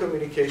analog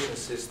communication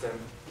system,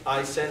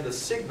 I send a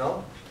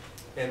signal,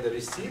 and the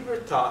receiver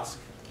task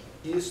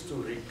is to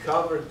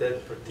recover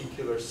that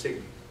particular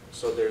signal.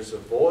 So there's a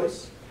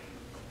voice,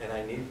 and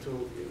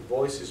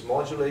voice is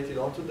modulated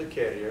onto the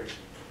carrier,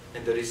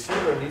 and the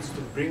receiver needs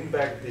to bring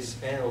back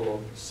this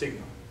analog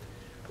signal.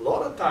 A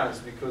lot of times,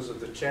 because of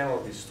the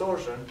channel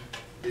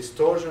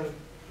distortion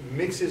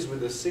mixes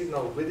with the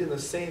signal within the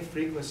same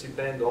frequency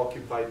band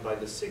occupied by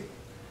the signal.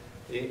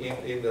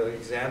 In the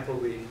example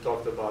we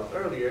talked about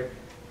earlier,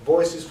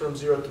 voice is from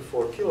 0 to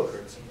 4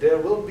 kilohertz. There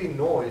will be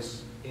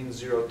noise in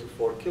 0 to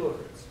 4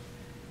 kilohertz.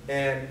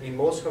 And in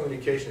most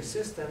communication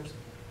systems,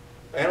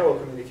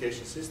 analog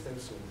communication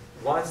systems,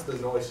 once the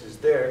noise is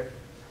there,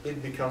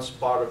 it becomes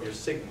part of your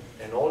signal.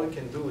 And all you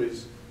can do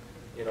is,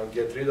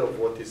 get rid of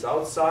what is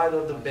outside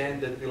of the band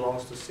that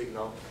belongs to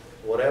signal.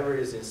 Whatever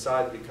is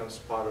inside becomes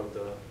part of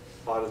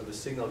the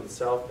signal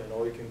itself, and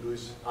all you can do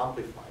is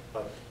amplify.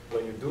 But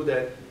when you do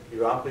that,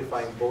 you're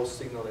amplifying both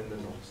signal and the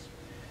noise.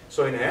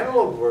 So in an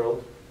analog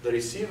world, the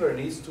receiver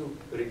needs to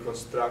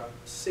reconstruct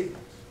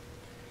signals.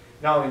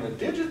 Now in the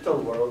digital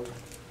world,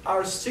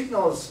 our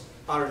signals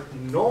are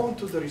known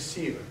to the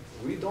receiver.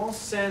 We don't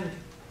send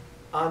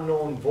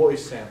unknown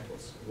voice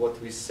samples. What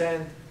we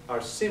send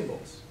are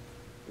symbols.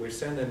 We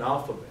send an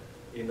alphabet.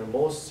 In the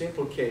most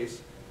simple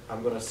case,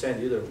 I'm going to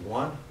send either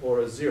 1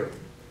 or a 0.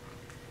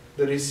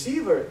 The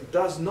receiver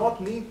does not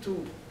need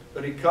to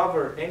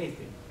recover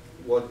anything.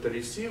 What the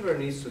receiver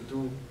needs to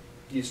do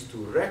is to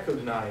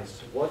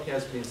recognize what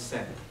has been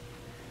sent.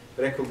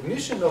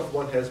 Recognition of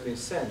what has been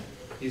sent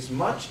is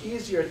much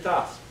easier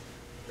task,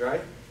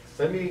 right?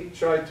 Let me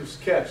try to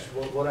sketch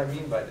what I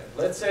mean by that.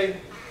 Let's say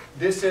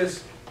this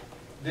is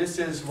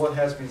what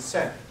has been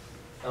sent,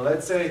 and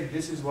let's say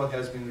this is what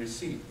has been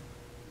received.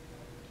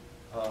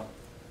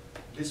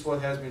 This is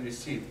what has been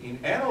received.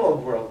 In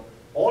analog world,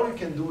 all you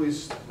can do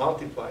is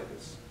multiply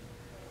this.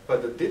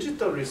 But the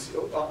digital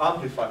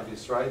amplify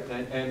this, right?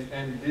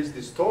 And this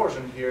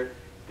distortion here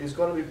is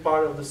going to be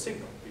part of the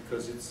signal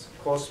because it's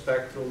coarse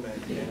spectrum,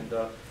 and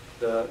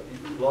a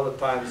lot of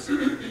times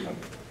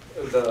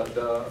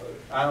the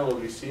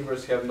analog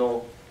receivers have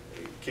no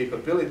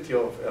capability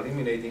of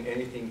eliminating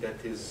anything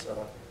that is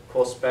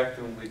coarse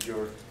spectrum with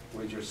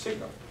your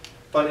signal.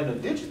 But in a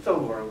digital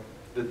world,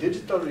 the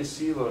digital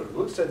receiver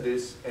looks at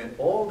this, and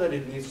all that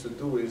it needs to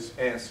do is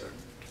answer.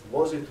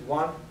 Was it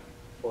 1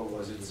 or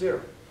was it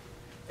 0?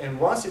 And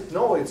once it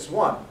knows it's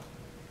 1,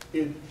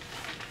 it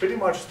pretty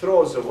much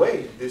throws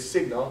away this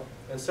signal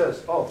and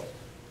says, oh,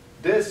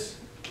 this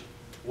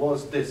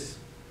was this,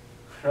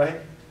 right?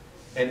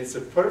 And it's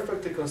a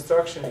perfect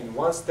reconstruction in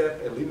one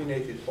step,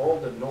 eliminated all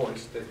the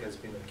noise that has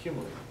been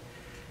accumulated.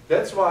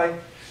 That's why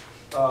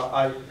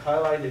I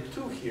highlighted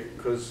 2 here,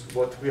 because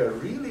what we are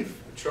really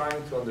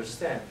trying to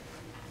understand,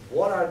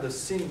 what are the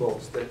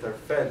symbols that are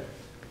fed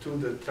to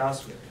the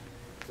transmitter?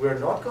 We're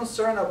not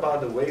concerned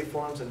about the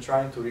waveforms and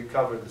trying to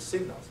recover the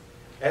signals.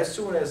 As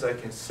soon as I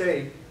can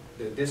say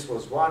that this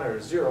was 1 or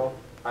 0,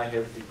 I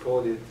have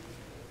decoded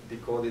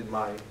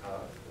my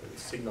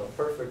signal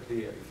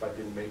perfectly if I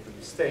didn't make a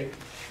mistake,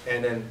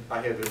 and then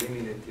I have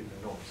eliminated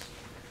the noise.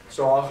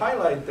 So I'll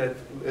highlight that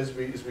as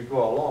we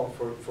go along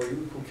for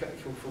you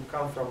who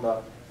come from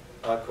a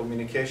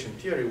communication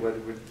theory where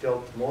we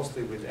dealt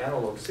mostly with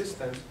analog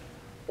systems.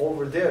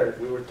 Over there,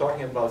 we were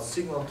talking about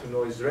signal to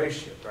noise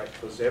ratio, right?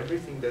 Because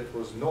everything that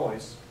was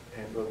noise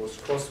and what was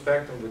cross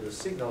spectrum with the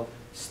signal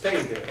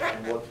stayed there.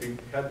 And what we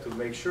had to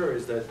make sure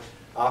is that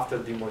after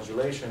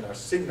demodulation, our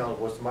signal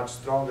was much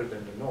stronger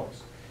than the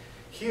noise.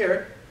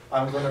 Here,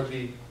 I'm going to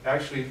be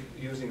actually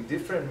using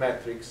different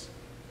metrics,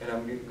 and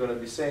I'm going to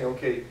be saying,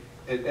 okay,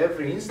 at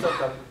every instant,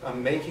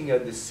 I'm making a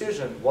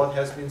decision what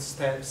has been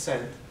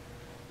sent,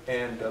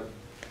 and the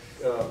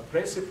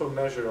principal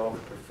measure of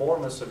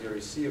performance of your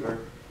receiver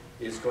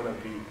is going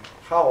to be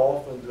how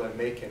often do I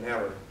make an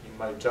error in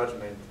my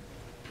judgment,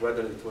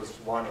 whether it was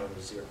 1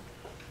 or 0.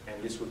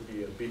 And this would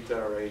be a bit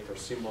error rate or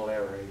symbol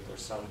error rate or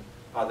some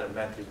other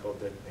metric of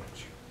that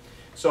nature.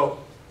 So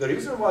the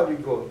reason why we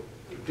go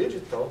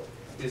digital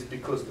is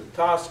because the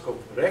task of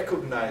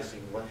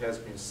recognizing what has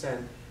been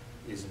sent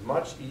is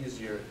much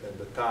easier than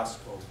the task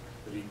of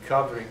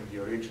recovering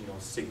the original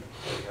signal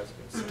that has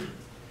been sent.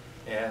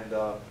 And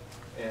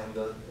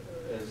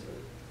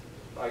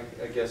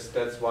I guess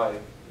that's why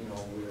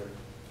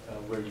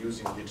we're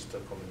using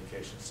digital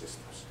communication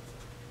systems.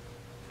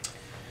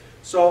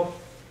 So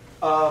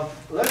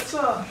let's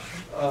talk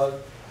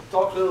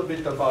a little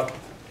bit about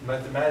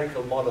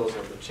mathematical models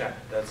of the channel.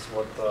 That's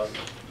what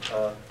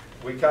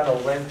we kind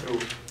of went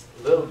through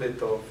little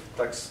bit of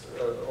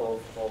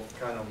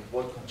kind of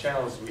what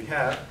channels we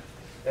have.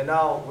 And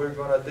now we're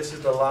gonna, this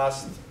is the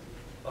last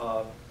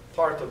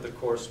part of the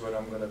course where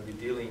I'm gonna be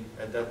dealing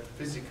at that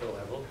physical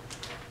level.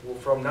 Well,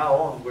 from now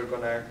on, we're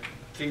gonna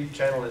treat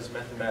channel as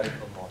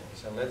mathematical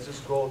models. And let's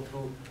just go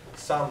through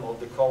some of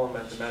the common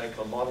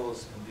mathematical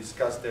models and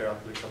discuss their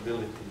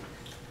applicability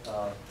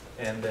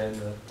and then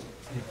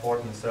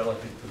importance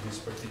relative to this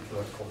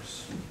particular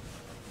course.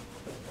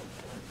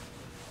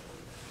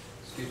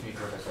 Excuse me,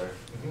 Professor.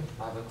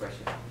 I have a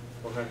question.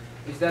 Okay.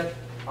 Is that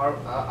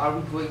are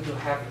we going to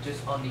have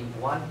just only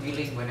one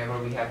dealing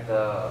whenever we have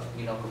the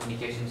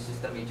communication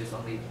system is just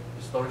only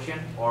distortion,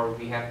 or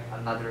we have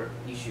another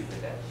issue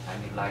with that? I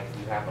mean, like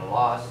you have a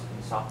loss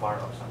in some part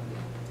of something.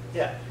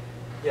 Yeah,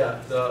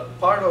 yeah. The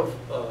part of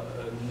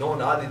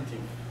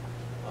non-additive.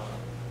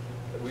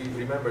 We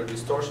remember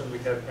distortion. We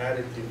have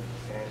additive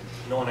and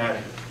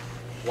non-additive.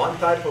 One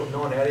type of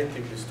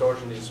non-additive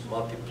distortion is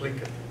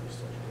multiplicative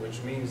distortion,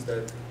 which means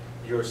that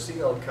your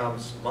signal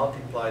comes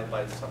multiplied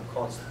by some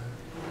constant.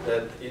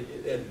 That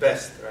at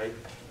best, right?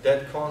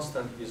 That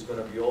constant is going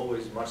to be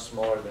always much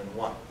smaller than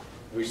 1,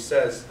 which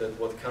says that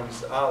what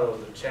comes out of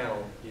the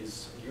channel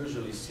is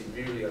usually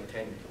severely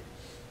attenuated,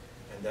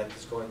 and that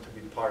is going to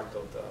be part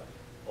of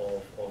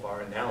of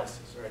our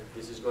analysis, right?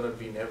 This is going to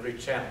be in every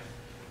channel.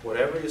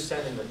 Whatever you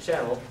send in the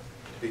channel,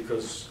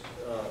 because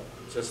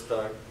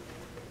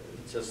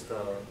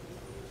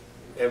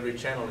every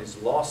channel is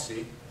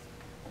lossy,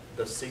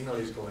 the signal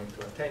is going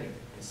to attenuate.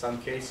 In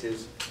some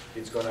cases,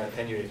 it's going to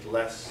attenuate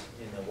less.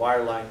 In the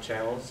wireline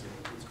channels,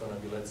 it's going to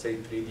be, let's say,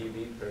 3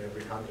 dB per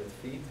every 100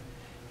 feet.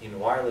 In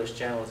wireless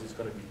channels, it's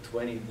going to be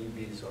 20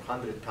 dBs or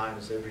 100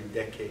 times every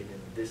decade in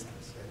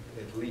distance,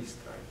 at least,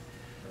 right?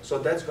 So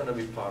that's going to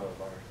be part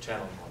of our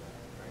channel model,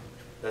 right?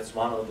 That's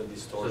one of the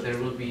distortions. So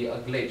there will be a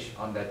glitch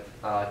on that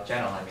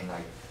channel, I mean,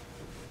 like.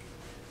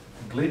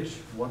 Glitch?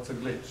 What's a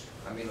glitch?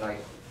 I mean,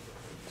 like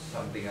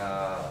something,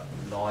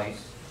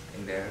 noise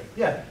in there.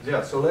 Yeah,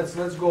 yeah. So let's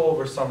go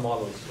over some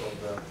models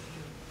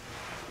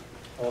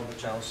of the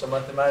channel. So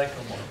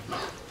mathematical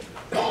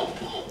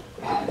model.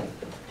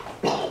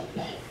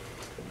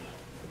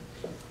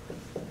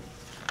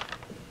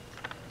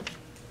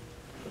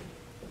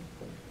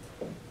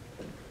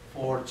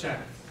 For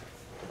channels.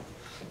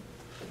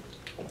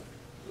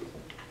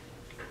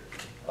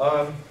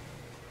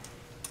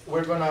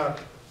 We're gonna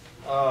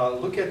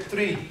look at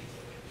 3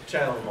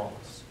 channel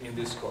models in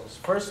this course.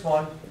 First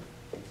one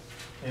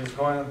is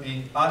going to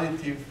be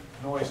additive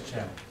noise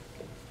channel.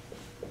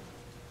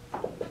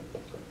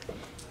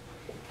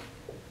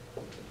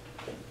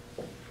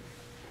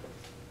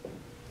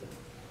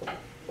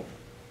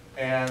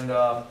 And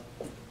the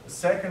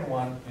second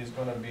one is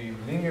going to be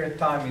linear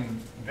time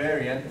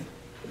invariant.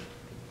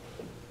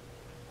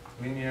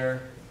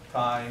 Linear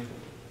time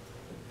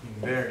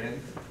invariant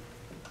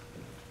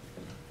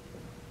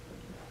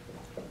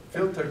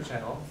filter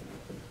channel.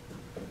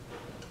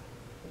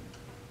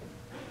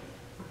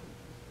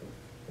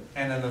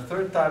 And then the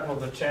third type of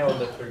the channel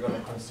that we're going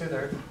to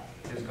consider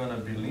is going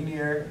to be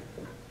linear,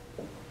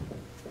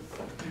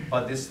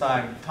 but this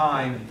time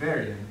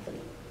variant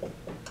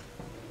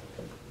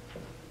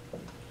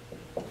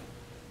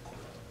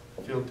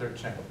filter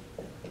channel.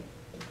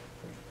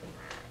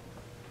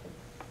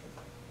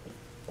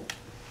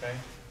 Okay?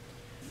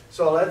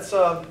 So let's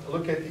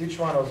look at each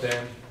one of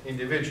them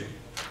individually.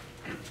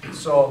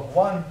 So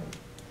one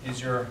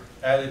is your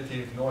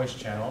additive noise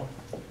channel.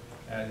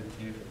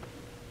 Additive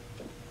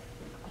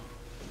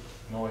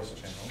noise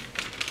channel.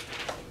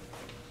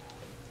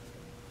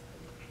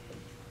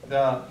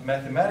 The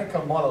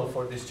mathematical model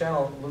for this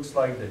channel looks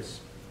like this.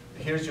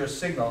 Here's your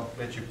signal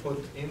that you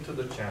put into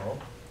the channel.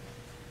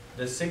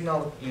 The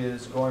signal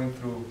is going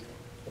through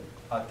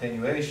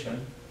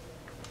attenuation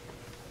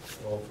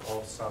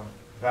of some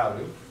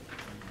value,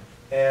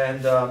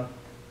 and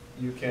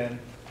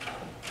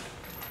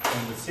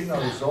and the signal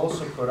is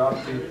also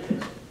corrupted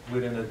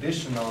with an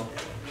additional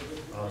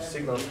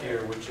signal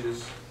here, which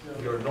is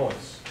your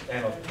noise,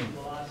 N of T.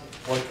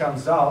 What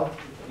comes out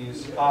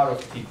is R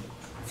of T.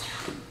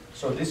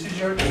 So this is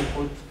your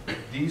input.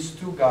 These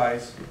two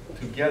guys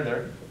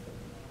together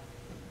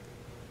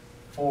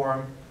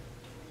form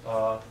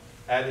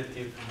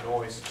additive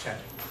noise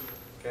channel.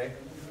 Okay.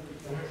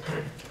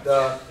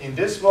 In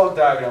this block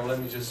diagram, let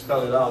me just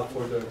spell it out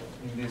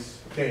in this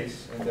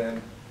case, and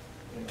then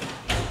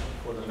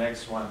for the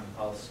next one,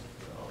 I'll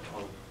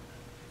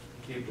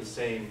keep the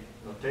same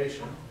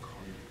notation.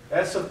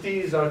 S of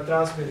T is our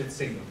transmitted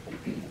signal.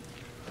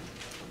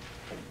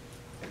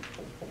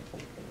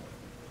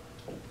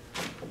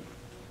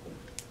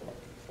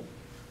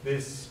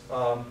 This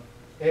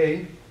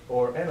A,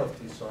 or N of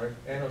T, sorry,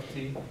 N of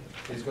T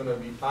is going to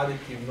be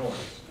additive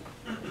noise.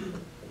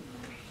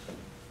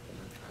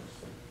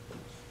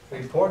 The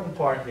important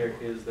part here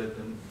is that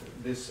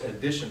this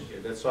addition here,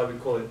 that's why we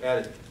call it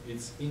additive.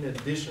 It's in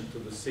addition to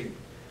the signal.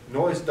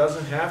 Noise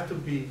doesn't have to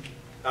be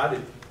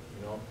additive,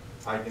 you know.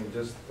 I can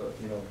just,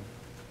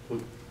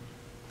 put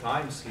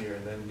times here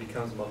and then it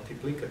becomes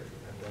multiplicative.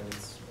 And then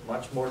it's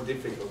much more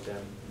difficult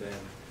than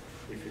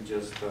if you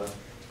just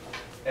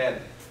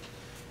add.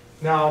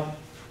 Now,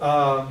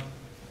 R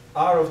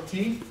of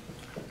t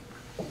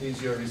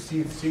is your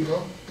received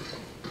signal.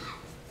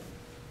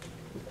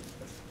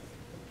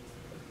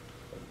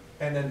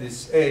 And then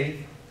this A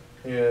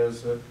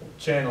is a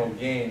channel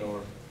gain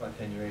or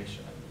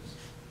attenuation.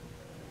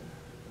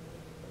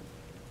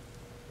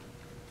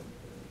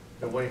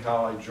 The way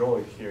how I draw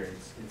it here,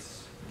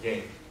 it's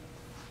gain.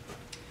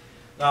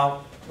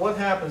 Now, what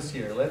happens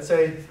here? Let's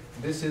say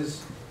this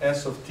is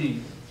S of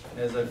t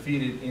as I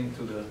feed it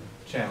into the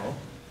channel.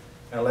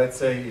 And let's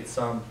say it's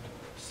some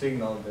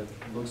signal that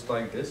looks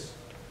like this.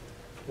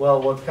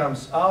 Well, what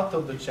comes out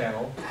of the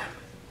channel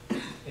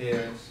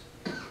is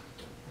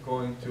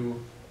going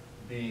to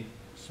be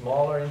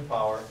smaller in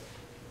power,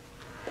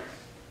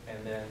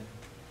 and then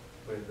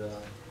with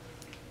a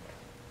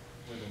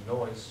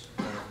noise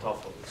on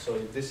top of it. So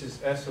if this is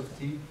S of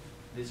t,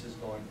 this is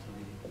going to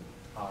be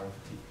R of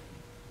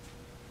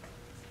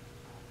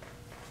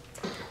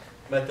t.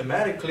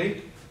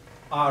 Mathematically,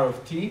 R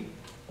of t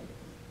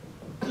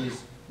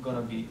is going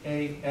to be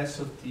A S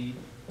of t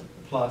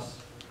plus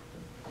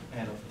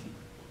N of t.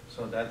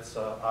 So that's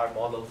our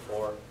model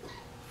for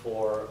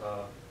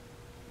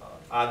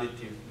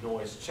additive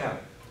noise channel.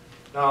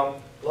 Now,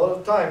 a lot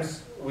of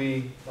times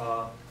we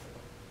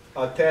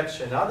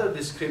attach another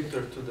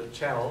descriptor to the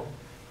channel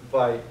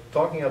by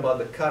talking about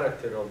the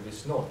character of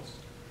this noise.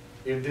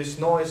 If this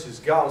noise is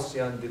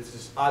Gaussian, this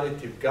is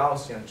additive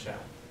Gaussian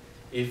channel.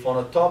 If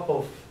on the top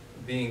of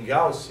being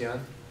Gaussian,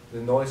 the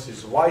noise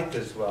is white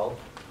as well,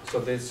 so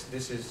this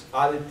is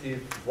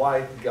additive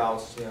white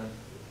Gaussian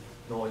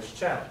noise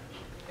channel.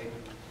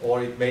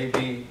 Or it may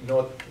be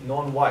not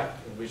non-white,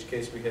 in which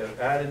case we have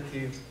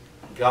additive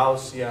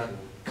Gaussian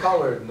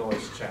colored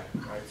noise channel,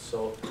 right?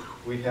 So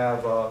we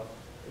have,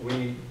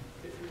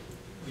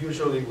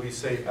 usually we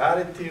say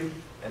additive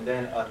and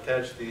then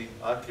attach the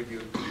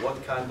attribute to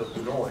what kind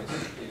of noise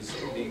is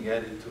being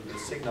added to the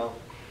signal,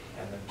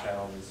 and the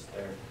channel is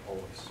there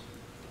always.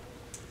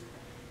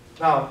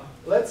 Now,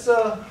 let's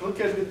look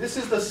at it. This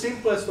is the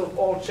simplest of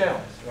all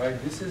channels,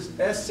 right? This is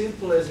as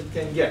simple as it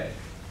can get.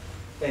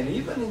 And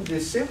even in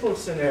this simple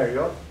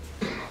scenario,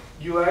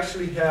 you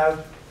actually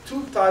have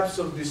two types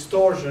of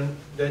distortion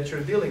that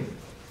you're dealing with.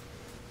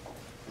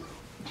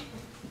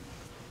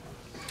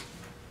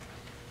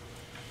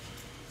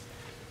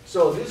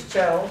 So this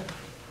channel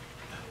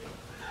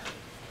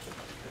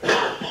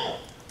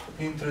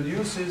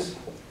introduces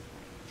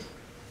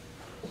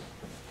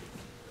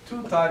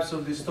two types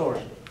of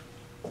distortion.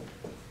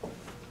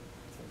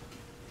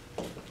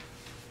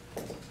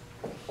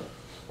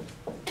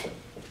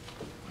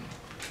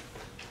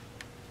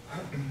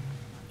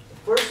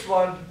 First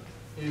one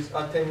is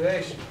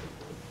attenuation.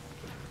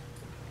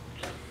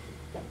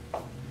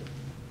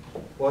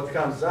 What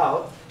comes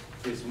out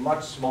is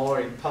much smaller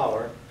in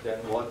power than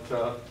what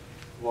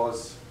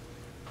was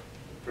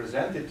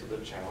presented to the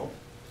channel.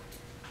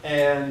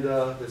 And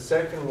the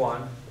second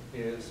one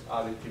is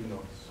additive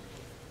noise.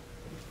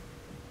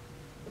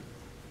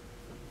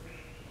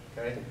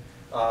 Okay?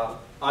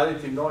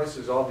 Additive noise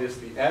is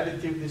obviously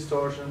additive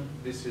distortion.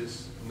 This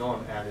is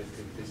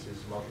non-additive. This is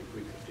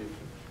multiplicative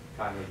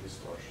kind of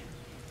distortion.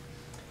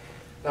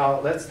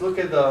 Now let's look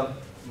at the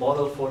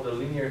model for the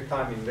linear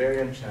time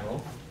invariant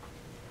channel.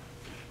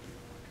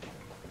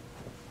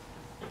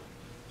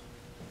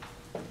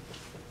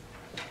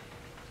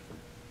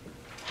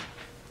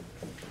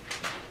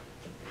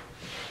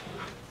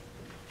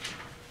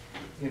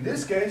 In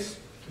this case,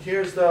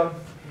 here's the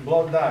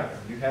block diagram.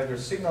 You have your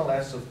signal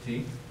S of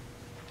t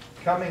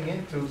coming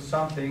into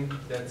something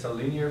that's a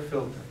linear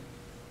filter.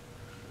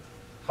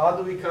 How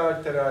do we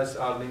characterize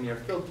our linear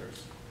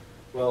filters?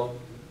 Well,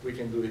 we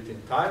can do it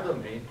in time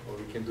domain, or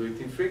we can do it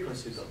in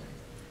frequency domain.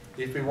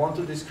 If we want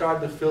to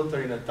describe the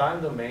filter in a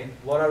time domain,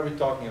 what are we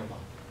talking about?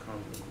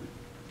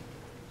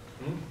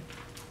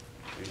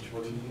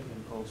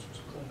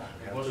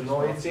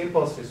 No, it's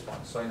impulse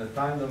response. So in the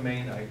time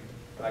domain,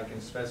 I can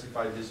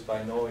specify this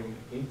by knowing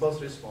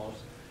impulse response.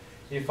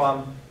 If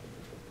I'm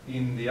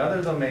in the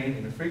other domain,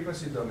 in the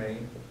frequency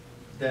domain,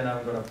 then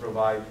I'm going to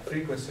provide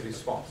frequency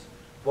response.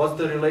 What's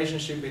the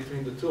relationship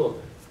between the two of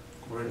them?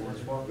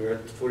 We're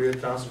Fourier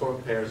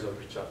transform pairs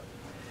of each other.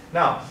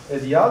 Now,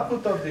 at the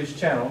output of this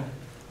channel,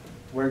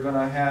 we're going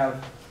to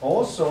have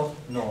also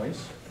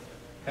noise,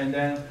 and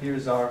then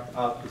here's our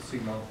output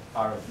signal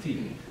R of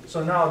t.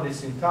 So now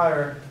this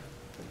entire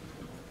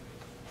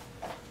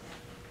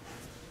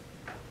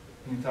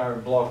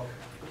block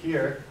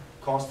here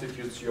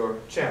constitutes your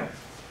channel.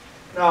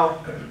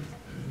 Now,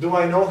 do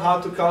I know how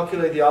to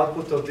calculate the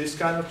output of this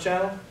kind of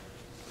channel?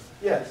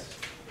 Yes.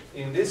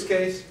 In this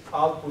case,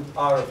 output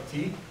R of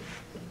t,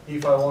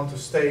 if I want to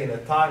stay in a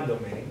time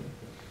domain,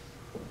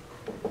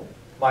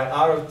 my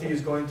R of t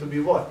is going to be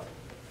what?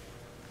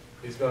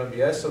 It's going to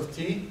be S of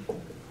t.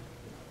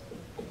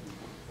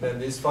 Then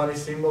this funny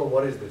symbol,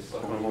 what is this?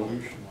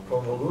 Convolution.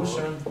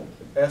 Convolution,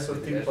 S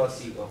of t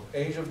plus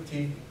H of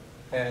t,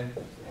 and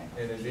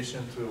in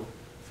addition to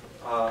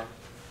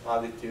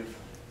additive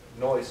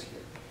noise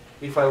here.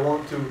 If I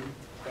want to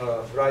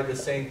write the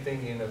same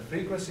thing in a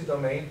frequency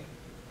domain,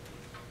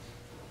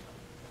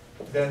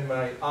 then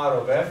my R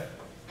of f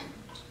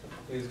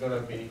is going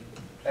to be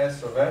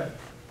S of f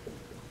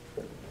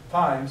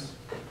times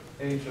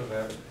H of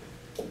f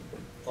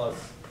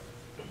plus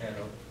N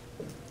of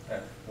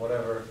f,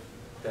 whatever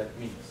that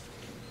means.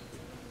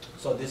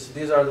 So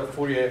these are the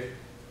Fourier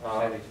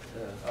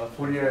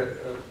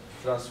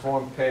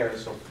transform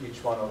pairs of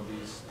each one of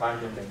these time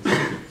domain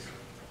signals.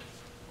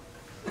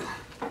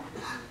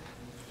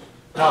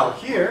 Now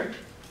here,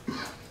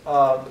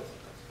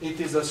 it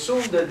is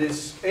assumed that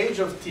this h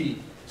of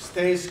t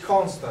stays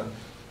constant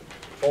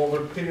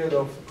over period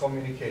of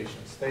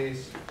communication,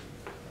 stays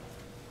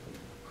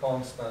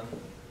constant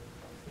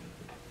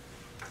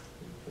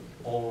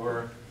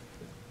over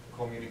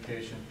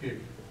communication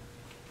period.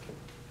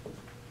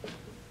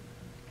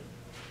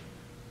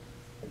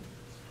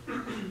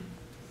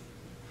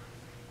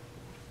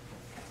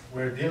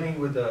 We're dealing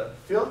with a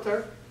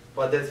filter,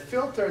 but that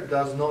filter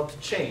does not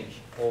change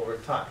over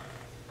time.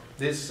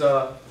 This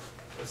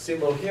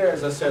symbol here,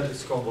 as I said,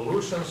 is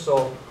convolution,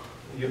 so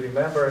you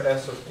remember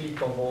S of t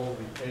convolved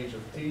with h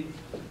of t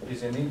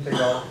is an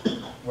integral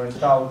when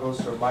tau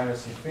goes from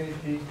minus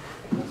infinity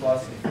to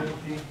plus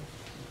infinity,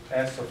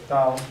 S of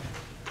tau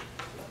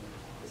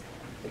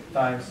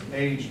times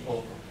h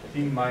of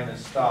t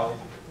minus tau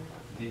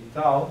d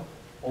tau,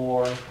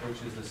 or,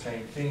 which is the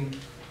same thing,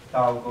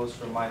 tau goes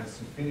from minus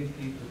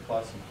infinity to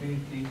plus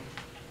infinity,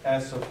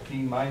 S of t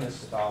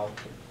minus tau,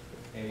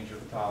 h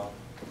of tau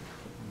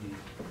d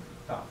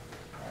tau.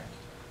 Right.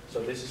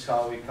 So this is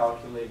how we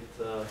calculate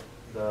the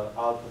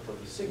output of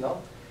the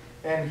signal.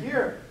 And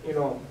here, you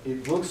know,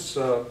 it looks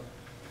a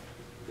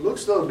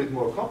little bit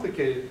more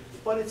complicated,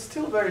 but it's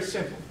still very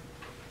simple.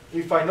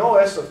 If I know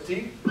S of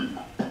t,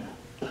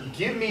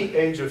 give me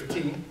h of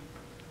t,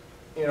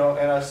 you know,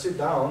 and I sit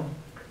down,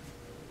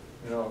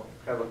 you know,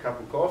 have a cup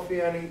of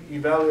coffee and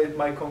evaluate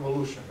my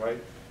convolution, right?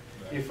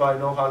 If I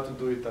know how to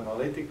do it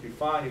analytically,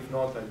 fine. If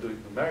not, I do it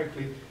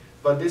numerically.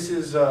 But this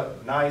is a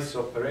nice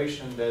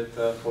operation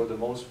that, for the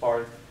most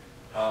part,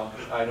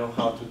 I know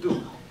how to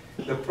do.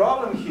 The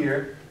problem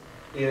here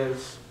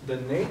is the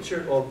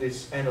nature of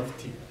this n of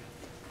t.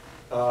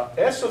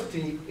 S of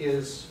t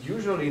is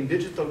usually in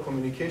digital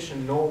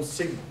communication known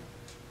signal.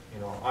 You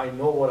know, I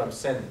know what I'm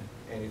sending,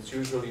 and it's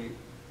usually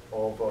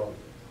of a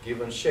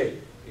given shape.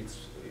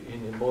 It's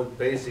in the most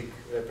basic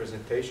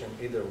representation,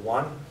 either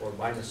 1 or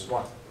minus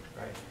 1,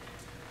 right?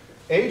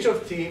 H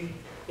of t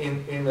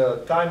in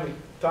a time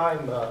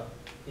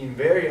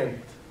invariant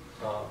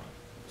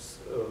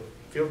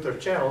filter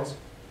channels,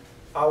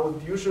 I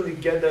would usually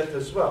get that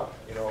as well,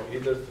 you know,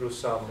 either through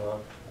some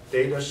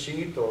data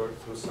sheet or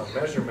through some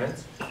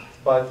measurements,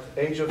 but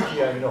h of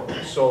t I know.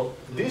 So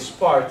this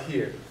part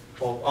here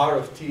of R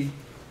of t,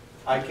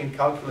 I can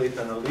calculate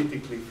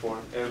analytically for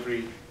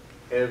every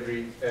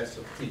S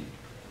of t.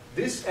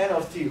 This n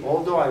of t,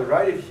 although I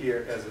write it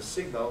here as a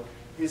signal,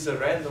 is a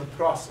random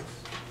process,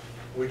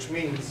 which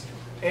means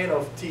n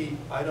of t,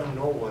 I don't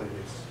know what it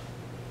is.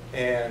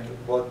 And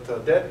what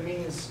that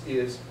means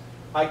is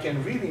I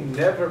can really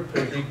never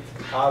predict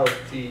R of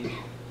t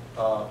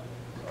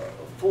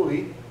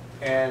fully,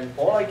 and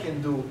all I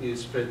can do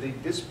is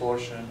predict this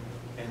portion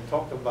and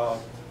talk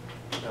about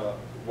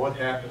what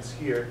happens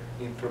here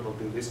in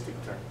probabilistic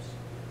terms,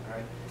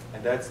 right?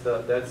 And that's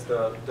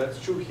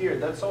true here.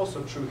 That's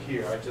also true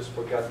here. I just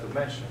forgot to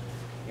mention.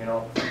 You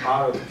know,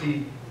 R of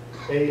t,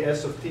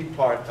 S of t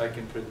part I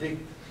can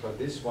predict, but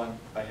this one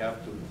I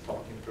have to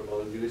talk in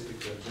probabilistic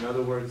terms. In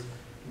other words,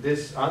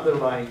 this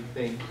underlying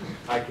thing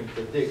I can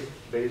predict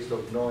based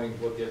on knowing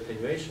what the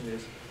attenuation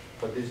is,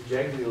 but this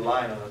jaggedy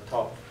line on the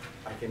top,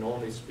 I can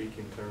only speak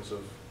in terms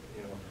of,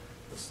 you know,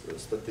 the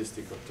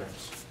statistical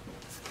terms.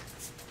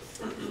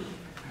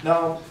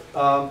 Now,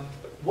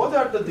 what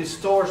are the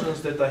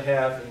distortions that I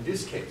have in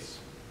this case?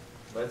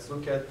 Let's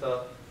look at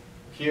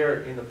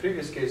here. In the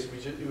previous case,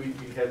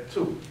 we had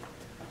two.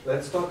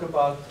 Let's talk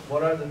about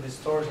what are the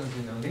distortions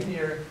in a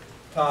linear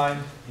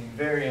time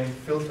invariant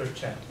filter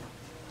channel.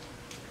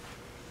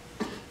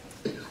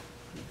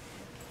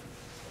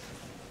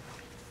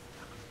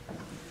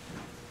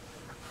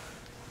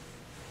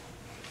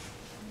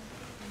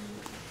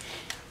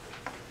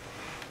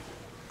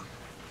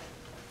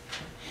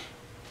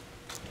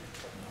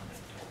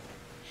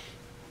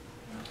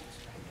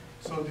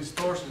 So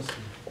distortions.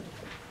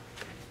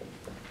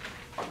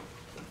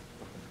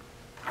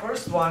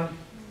 First one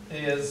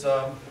is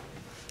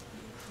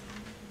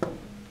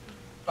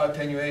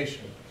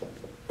attenuation.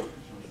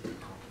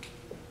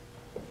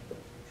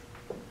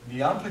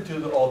 The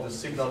amplitude of the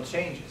signal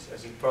changes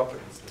as it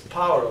propagates. The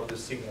power of the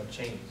signal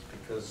changes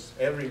because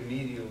every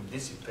medium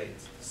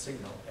dissipates the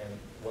signal, and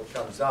what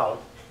comes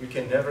out, you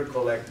can never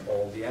collect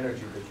all the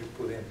energy that you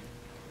put in.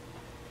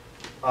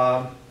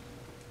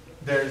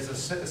 There's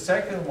a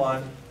second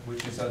one,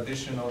 which is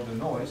addition of the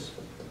noise.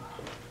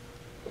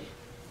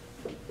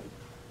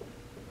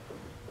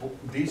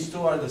 These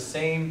two are the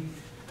same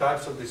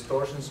types of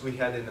distortions we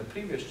had in the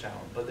previous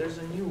channel, but there's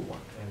a new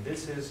one, and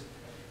this is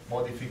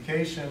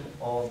modification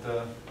of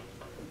the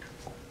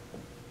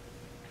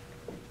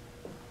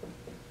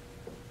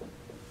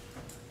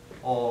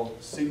of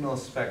signal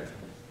spectrum.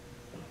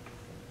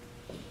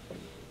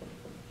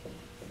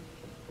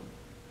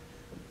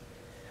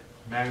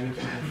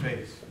 Magnitude and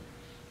phase.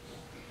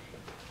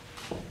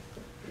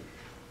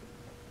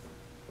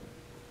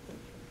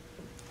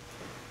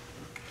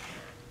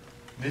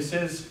 This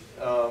is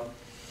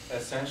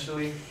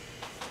essentially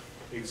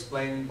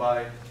explained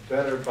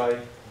better by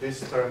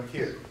this term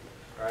here,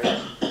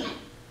 right?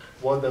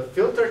 What the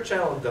filter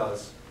channel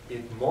does,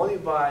 it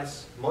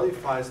modifies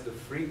the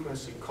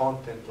frequency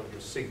content of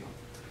the signal.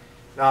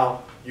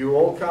 Now, you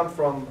all come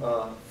from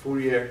a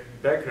Fourier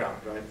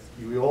background, right?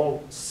 You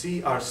all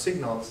see our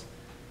signals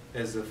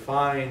as a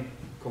fine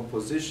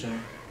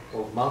composition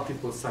of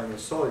multiple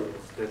sinusoids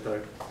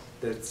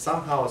that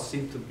somehow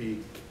seem to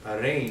be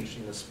arranged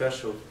in a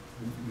special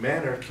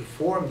manner to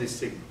form this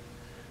signal.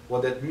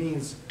 What that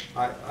means,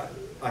 I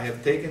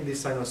have taken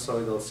these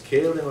sinusoidals,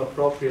 scaled them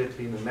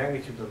appropriately in the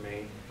magnitude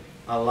domain,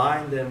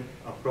 aligned them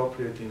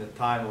appropriately in a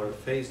time or a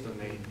phase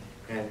domain,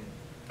 and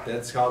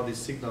that's how this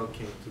signal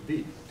came to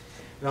be.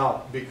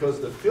 Now, because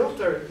the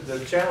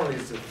channel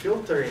is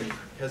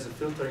has a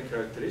filtering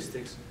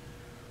characteristics,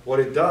 what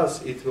it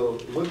does, it will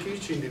look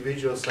each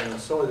individual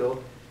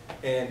sinusoidal,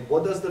 and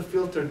what does the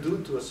filter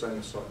do to a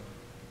sinusoid?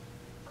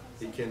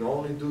 It can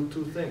only do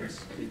two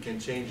things. It can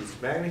change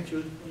its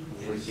magnitude,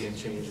 or it can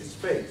change its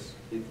phase.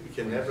 It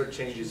can never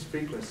change its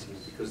frequency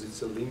because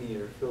it's a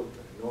linear filter.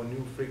 No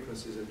new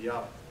frequencies at the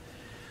output.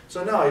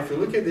 So now, if you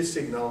look at this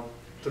signal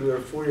through your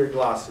Fourier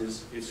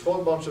glasses, it's a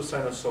whole bunch of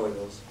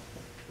sinusoidals.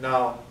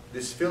 Now,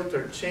 this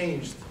filter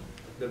changed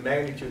the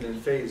magnitude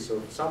and phase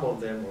of some of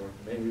them, or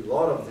maybe a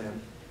lot of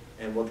them,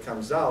 and what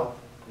comes out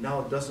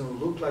now doesn't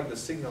look like the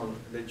signal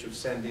that you've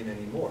sent in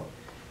anymore.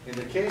 In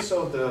the case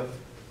of the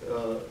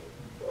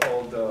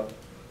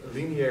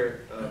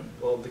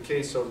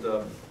case of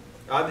the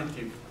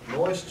additive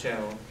noise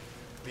channel,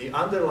 the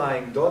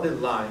underlying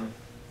dotted line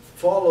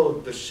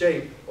followed the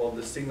shape of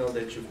the signal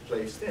that you've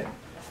placed in.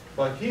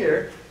 But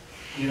here,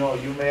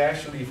 you may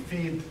actually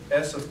feed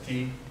S of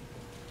t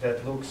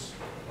that looks,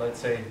 let's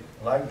say,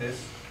 like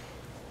this.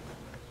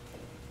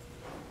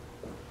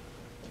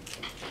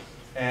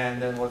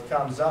 And then what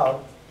comes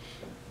out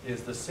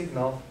is the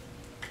signal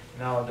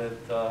now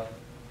that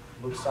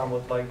looks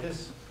somewhat like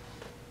this,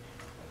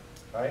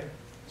 right?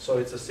 So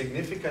it's a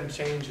significant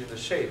change in the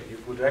shape. You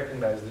could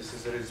recognize this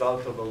is a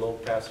result of a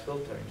low-pass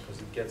filtering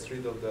because it gets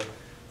rid of the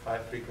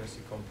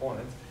high-frequency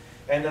components.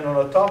 And then on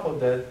the top of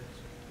that,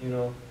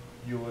 you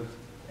would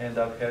end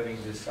up having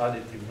this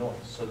additive noise.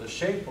 So the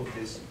shape of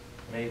this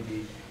may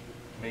be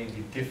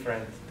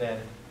different than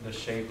the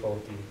shape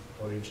of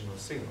the original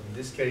signal. In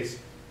this case,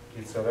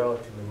 it's a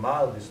relatively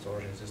mild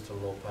distortion, it's just a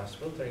low-pass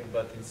filtering,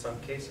 but in some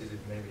cases it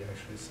may be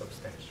actually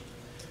substantial.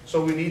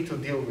 So we need to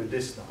deal with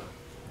this now,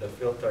 the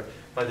filter.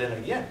 But then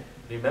again,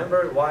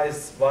 remember why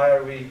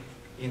are we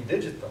in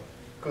digital?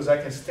 Because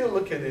I can still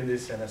look at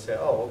this and I say,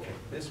 oh, okay,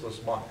 this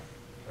was mine,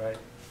 right?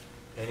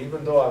 And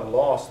even though I've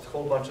lost a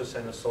whole bunch of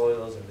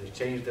sinusoidals and they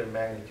changed their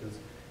magnitudes,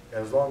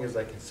 as long as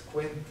I can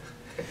squint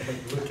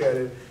and look at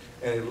it,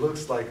 and it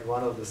looks like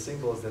one of the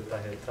symbols that I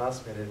had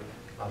transmitted,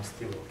 I'm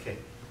still okay.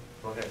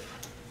 Go ahead.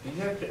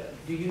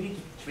 Do you need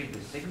to treat the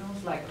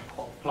signals like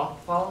a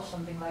clock pulse,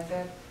 something like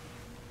that?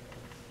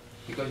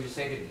 Because you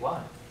said it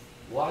one.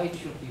 Why it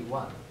should be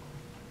one?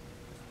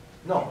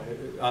 No,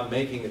 I'm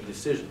making a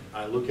decision.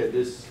 I look at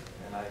this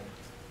and I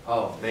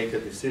make a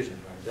decision.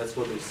 Right? That's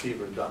what the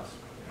receiver does.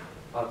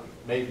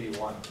 Maybe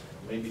one,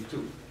 maybe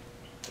two.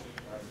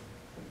 Right?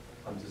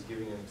 I'm just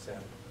giving you an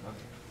example.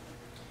 Okay.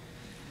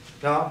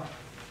 Now,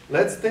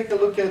 let's take a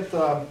look at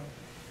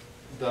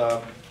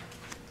the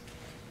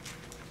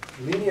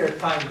linear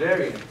time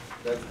variant.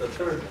 That's the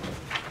third one.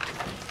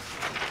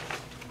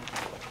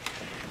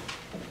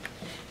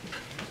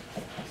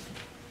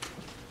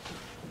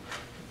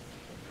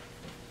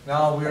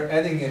 Now we're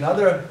adding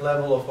another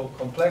level of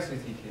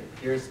complexity here.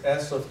 Here's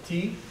S of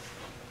t,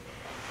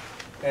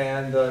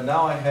 and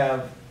now I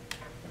have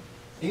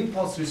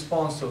impulse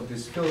response of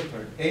this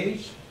filter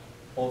h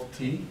of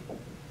t,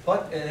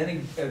 but at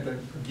a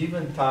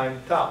given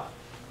time tau.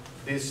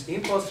 This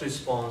impulse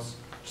response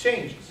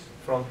changes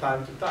from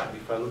time to time.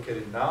 If I look at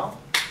it now,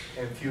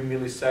 and a few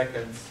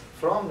milliseconds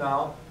from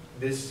now,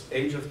 this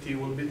h of t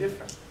will be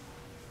different,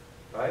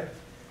 right?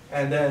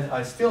 And then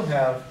I still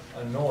have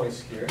a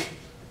noise here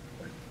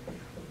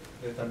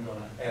that I'm going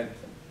to add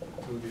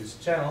to this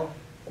channel,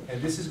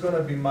 and this is going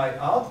to be my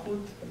output,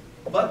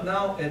 but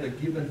now at a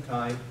given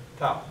time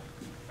tau.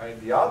 Right?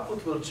 The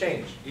output will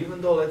change,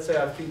 even though, let's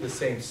say, I feed the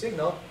same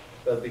signal,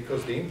 but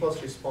because the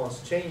impulse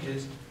response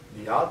changes,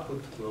 the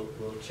output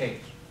will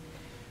change.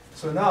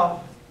 So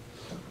now,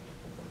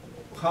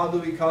 how do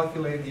we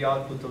calculate the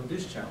output of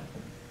this channel?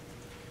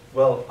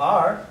 Well,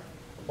 R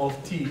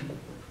of t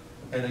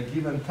at a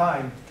given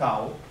time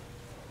tau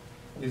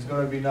is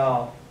going to be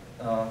now,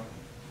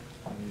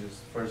 let me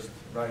just first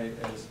write it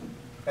as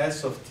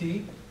S of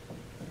t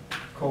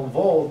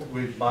convolved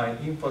with my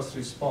impulse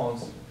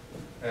response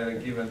at a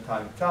given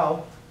time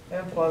tau,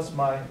 and plus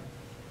my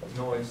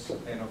noise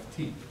n of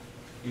t.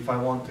 If I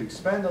want to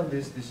expand on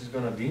this, this is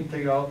going to be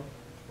integral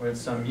when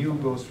some mu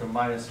goes from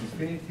minus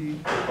infinity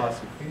to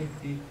plus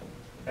infinity,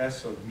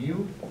 S of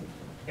mu,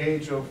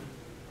 h of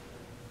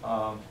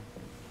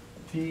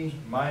t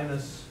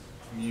minus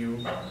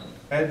mu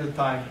at the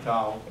time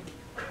tau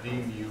d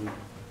mu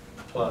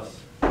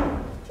plus t.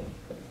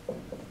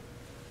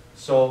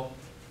 So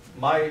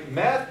my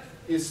math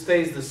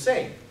stays the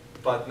same,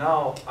 but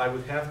now I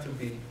would have to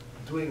be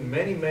doing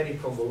many, many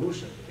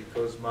convolutions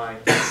because my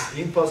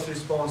impulse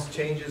response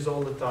changes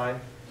all the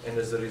time, and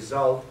as a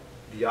result,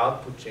 the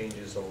output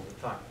changes all the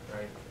time,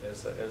 right?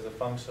 As a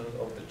function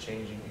of the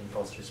changing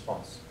impulse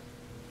response.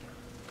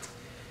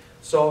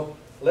 So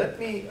let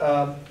me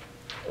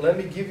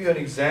give you an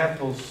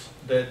examples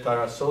that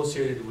are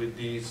associated with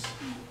these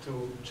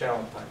two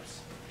channel types.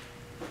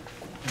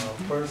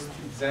 First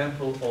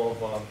example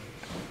of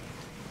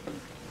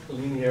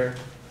linear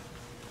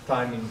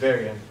time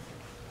invariant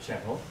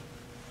channel,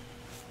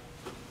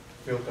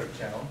 filter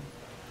channel.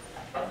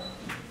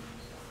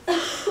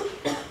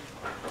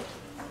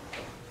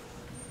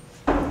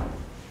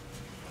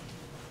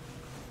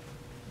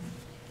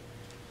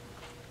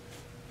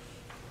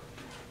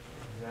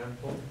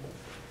 Example.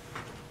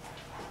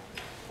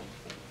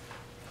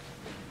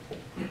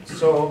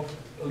 So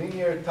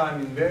linear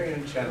time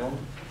invariant channel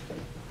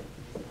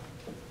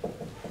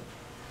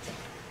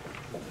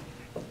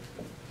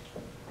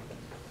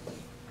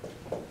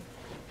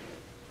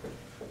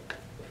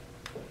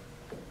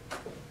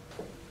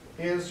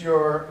is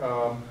your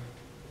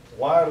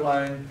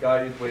wireline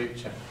guided wave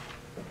channel,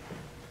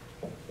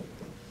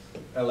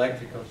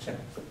 electrical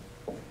channel.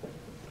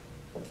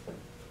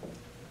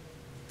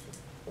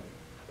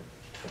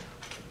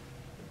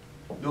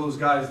 Those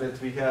guys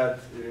that we had,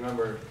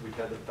 remember we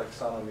had the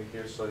taxonomy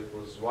here, so it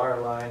was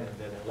wireline and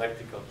then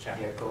electrical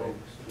channel, Yeah, right?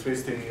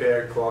 Twisted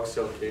pair,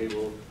 coaxial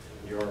cable,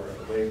 your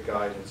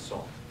waveguide and so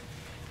on.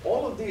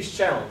 All of these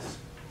channels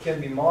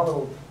can be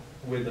modeled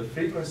with a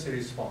frequency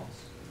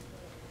response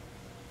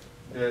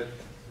that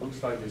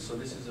looks like this. So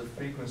this is a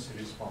frequency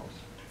response.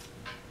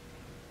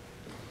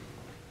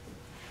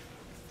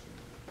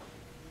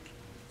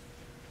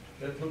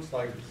 That looks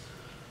like this.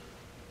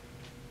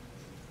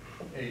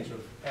 H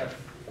of F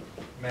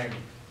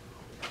magnitude,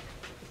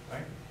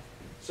 right?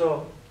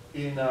 So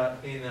in a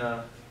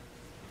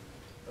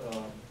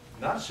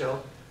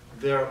nutshell,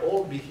 they are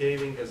all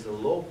behaving as a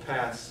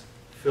low-pass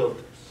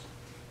filters.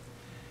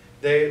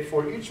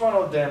 For each one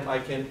of them, I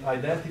can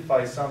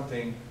identify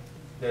something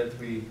that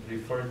we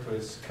refer to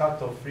as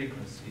cutoff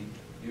frequency,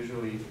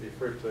 usually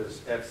referred to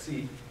as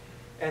FC,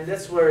 and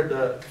that's where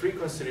the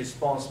frequency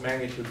response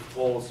magnitude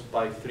falls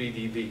by 3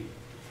 dB.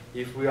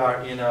 If we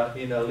are in a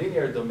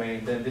linear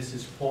domain, then this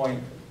is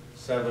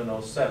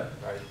 0.707,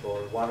 right,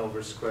 or 1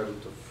 over square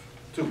root of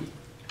 2.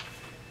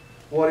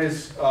 What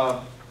is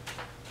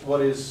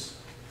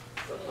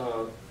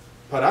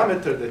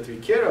parameter that we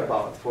care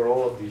about for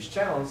all of these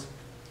channels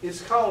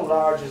is how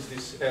large is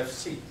this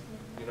FC?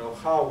 You know,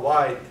 how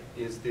wide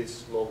is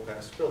this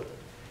low-pass filter?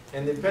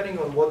 And depending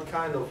on what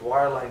kind of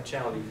wireline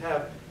channel you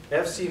have,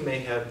 FC may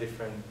have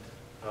different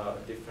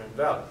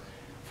values.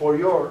 For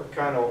your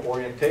kind of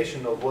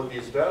orientation of what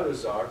these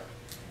values are,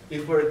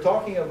 if we're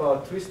talking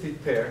about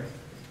twisted pair,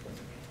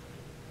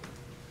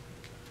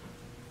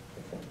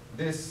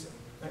 this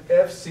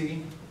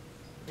FC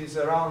is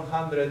around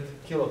 100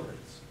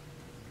 kilohertz,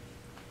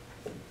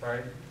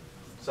 right?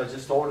 So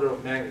just order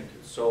of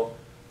magnitude. So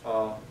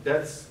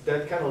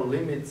that kind of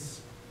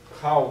limits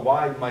how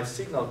wide my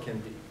signal can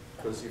be.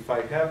 Because if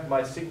I have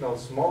my signal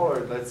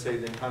smaller, let's say,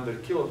 than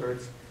 100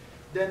 kilohertz,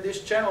 then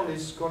this channel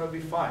is going to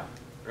be fine,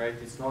 right?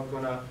 It's not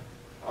going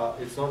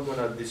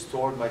to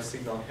distort my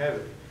signal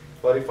heavily.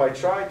 But if I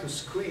try to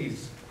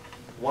squeeze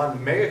 1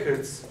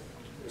 megahertz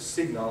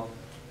signal,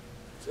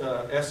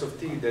 S of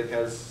t, that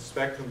has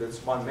spectrum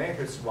that's 1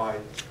 megahertz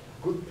wide,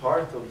 good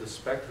part of the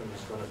spectrum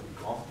is going to be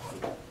gone,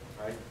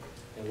 right?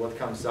 And what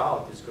comes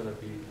out is going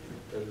to be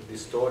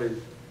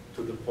distorted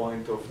to the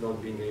point of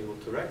not being able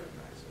to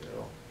recognize it at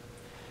all.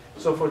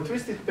 So for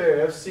twisted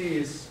pair, FC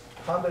is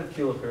 100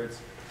 kilohertz.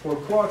 For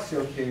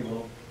coaxial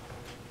cable,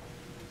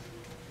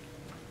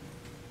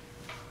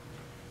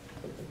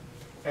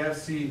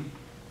 FC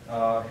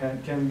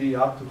can be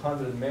up to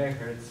 100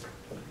 megahertz.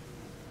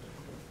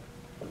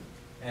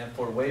 And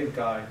for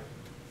waveguide,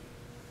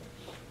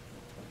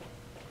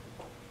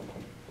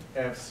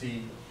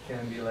 FC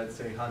can be, let's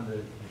say,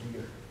 100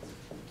 gigahertz.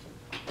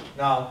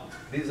 Now,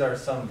 these are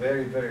some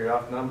very, very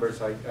rough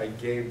numbers. I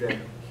gave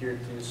them here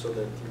to you so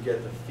that you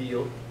get the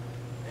feel,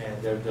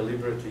 and they're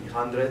deliberately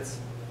hundreds.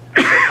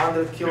 So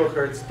 100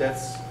 kilohertz,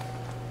 that's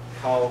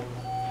how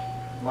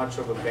much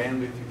of a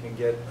bandwidth you can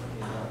get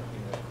in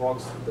a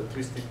coax, the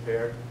twisted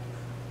pair.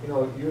 You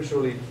know,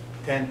 usually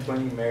 10,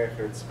 20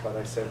 megahertz, but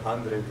I said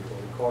 100 for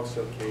the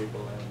coaxial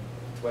cable, and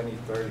 20,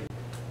 30,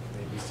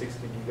 maybe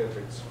 60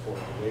 gigahertz for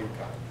the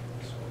waveguide.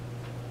 So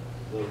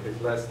a little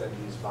bit less than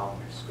these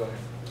boundaries. Go ahead.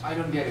 I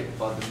don't get it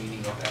about the meaning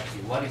of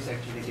FC. What is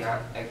actually the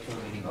actual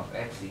meaning of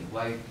FC?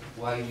 Why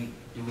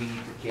do we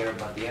need to care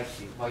about the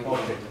FC? Why do we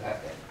need to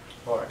have that?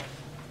 All right.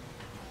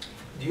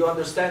 Do you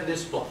understand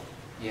this plot?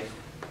 Yes.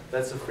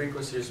 That's a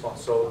frequency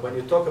response. So when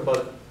you talk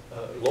about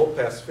a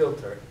low-pass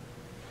filter,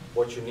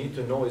 what you need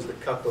to know is the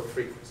cutoff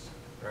frequency,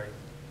 right?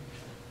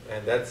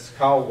 And that's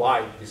how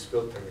wide this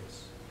filter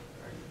is.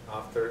 Right?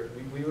 After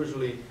we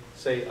usually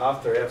say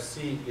after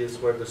FC is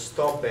where the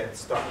stop band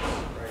starts,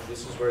 right?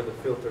 This is where the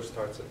filter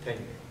starts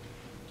attenuating.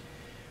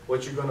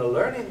 What you're going to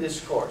learn in this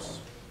course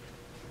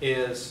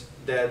is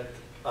that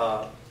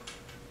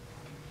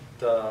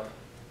the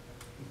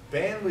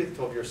bandwidth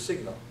of your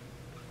signal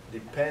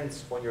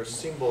depends on your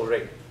symbol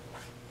rate.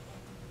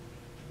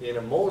 In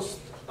a most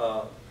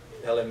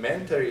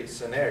elementary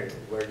scenario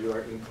where you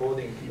are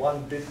encoding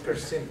 1 bit per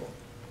symbol,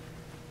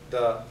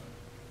 the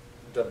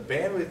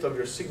bandwidth of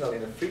your signal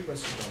in a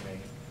frequency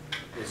domain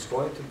is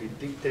going to be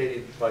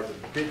dictated by the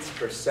bits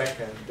per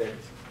second that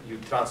you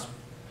transmit,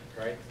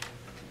 right?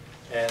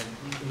 And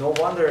no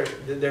wonder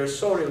that they're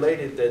so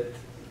related that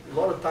a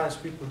lot of times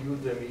people use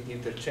them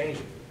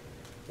interchangeably.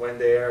 When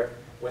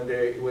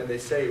they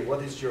say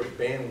what is your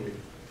bandwidth,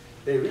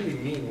 they really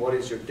mean what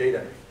is your data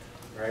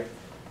rate, right?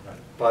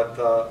 But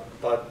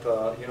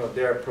you know,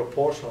 they are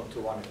proportional to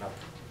one another.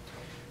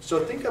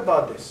 So think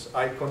about this.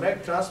 I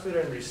connect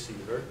transmitter and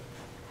receiver,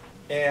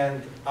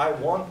 and I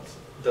want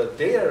the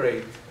data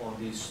rate on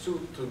these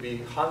two to be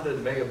 100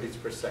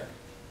 megabits per second.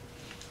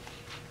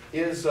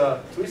 Is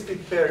a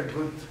twisted pair a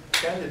good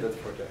candidate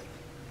for that?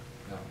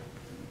 No.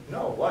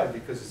 No, why?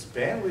 Because its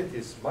bandwidth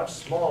is much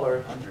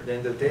smaller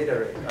than the data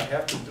rate. I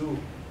have to do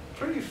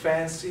pretty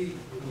fancy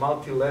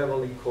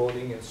multi-level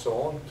encoding and so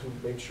on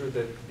to make sure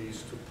that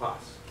these two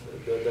pass,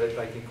 that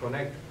I can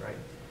connect, right?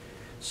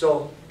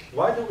 So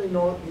why do we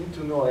need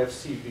to know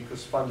FC?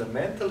 Because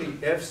fundamentally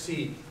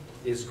FC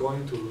is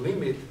going to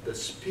limit the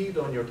speed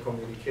on your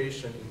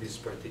communication in this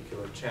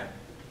particular channel.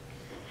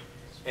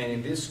 And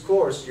in this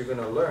course you're going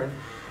to learn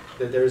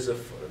that there's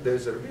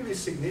a really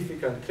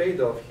significant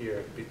trade-off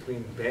here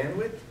between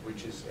bandwidth,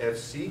 which is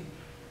FC,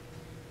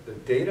 the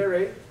data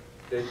rate,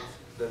 that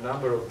the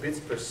number of bits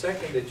per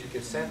second that you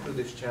can send through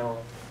this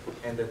channel,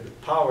 and then the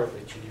power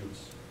that you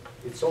use.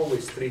 It's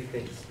always three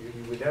things.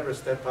 You would never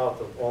step out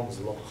of Ohm's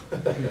law.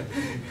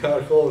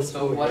 Our whole So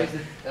school. what is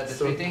it? The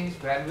three things?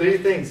 Bandwidth? Three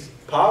things: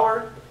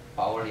 power,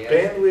 yes.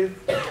 bandwidth,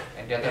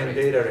 and data and rate.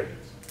 data rate.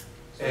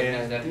 So it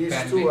means And that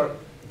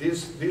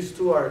these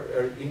two are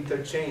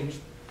interchanged,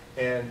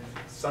 and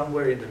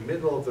somewhere in the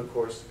middle of the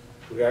course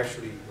we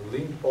actually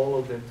link all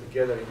of them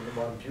together in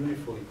one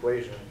beautiful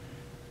equation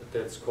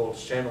that's called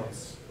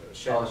Shannon's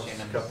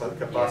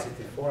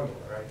capacity formula,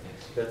 right?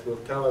 Yes. That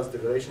will tell us the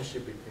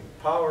relationship between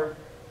power,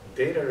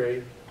 data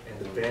rate, and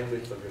the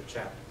bandwidth of your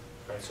channel.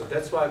 Right? So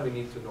that's why we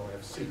need to know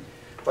FC.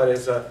 But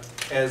as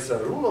a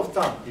rule of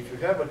thumb, if you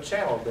have a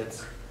channel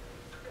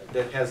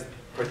that has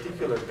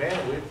particular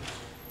bandwidth,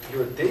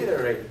 your data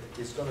rate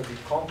is going to be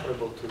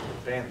comparable to the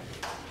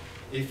bandwidth.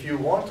 If you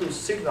want to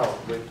signal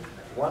with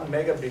 1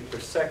 megabit per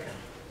second,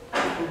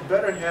 you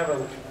better have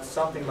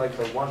something like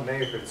a 1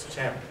 megahertz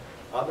channel.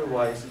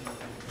 Otherwise,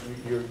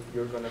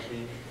 you're going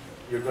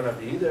to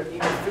be either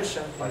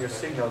inefficient in your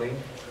signaling,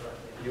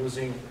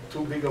 using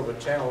too big of a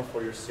channel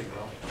for your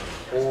signal,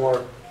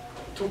 or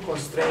too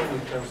constrained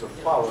in terms of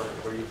power,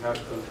 where you have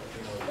to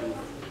do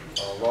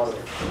a lot of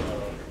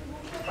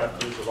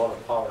use a lot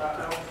of power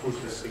to push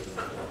the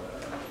signal.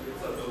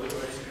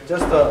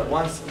 Just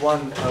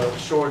one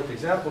short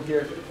example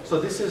here. So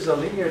this is a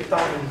linear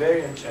time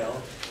invariant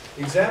channel.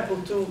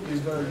 Example 2 is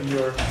going to be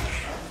a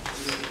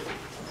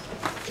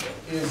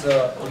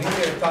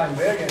linear time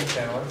variant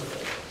channel.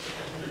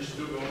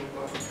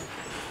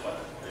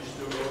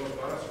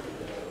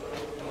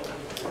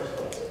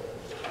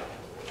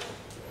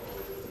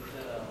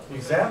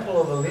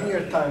 Example of a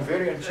linear time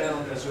variant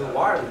channel is your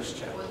wireless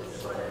channel.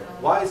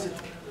 Why is it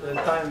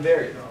time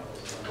variant?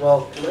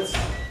 Well, let's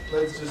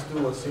just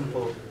do a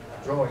simple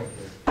drawing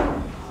here.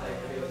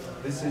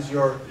 This is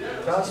your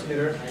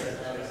transmitter,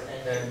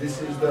 and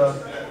this is the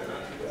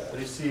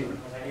receiver.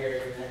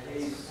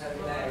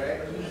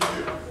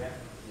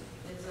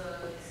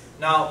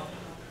 Now,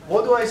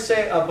 what do I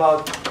say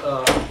about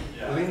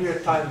linear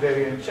time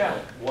variant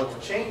channel?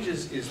 What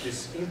changes is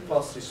this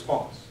impulse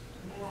response.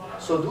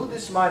 So do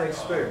this mind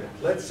experiment.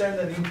 Let's send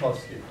an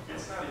impulse here.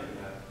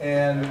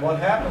 And what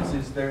happens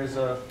is there's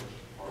a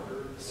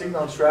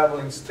signal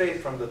traveling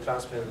straight from the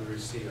transmitter to the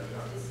receiver.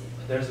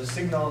 There's a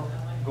signal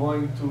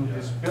going to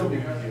this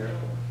building here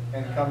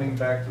and coming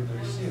back to the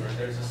receiver.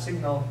 There's a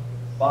signal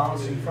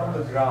bouncing from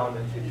the ground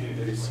and hitting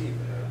the receiver.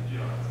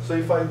 So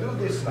if I do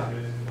this now,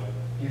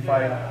 if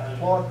I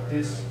plot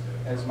this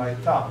as my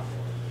tau,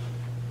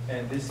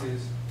 and this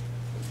is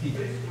t,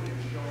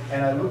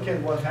 and I look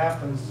at what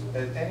happens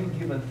at any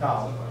given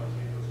tau,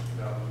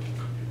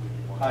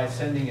 I'm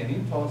sending an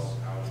impulse,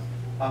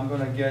 I'm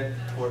going to get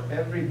for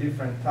every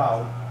different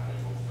tau,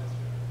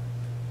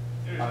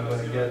 I'm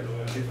going to get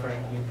a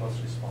different impulse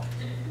response.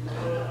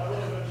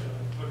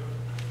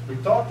 We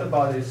talked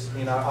about this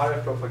in our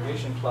RF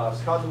propagation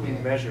class. How do we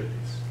measure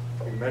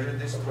this? We measure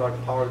this through our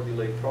power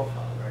delay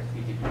profile, right?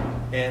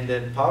 And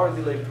then power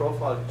delay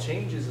profile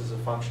changes as a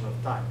function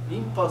of time.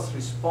 Impulse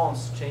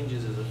response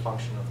changes as a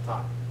function of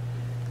time.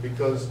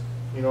 Because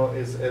you know,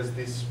 as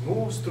this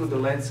moves through the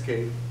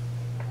landscape,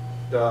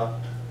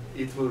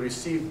 it will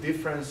receive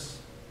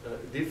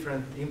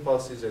different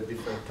impulses at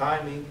different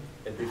timing,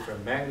 at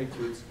different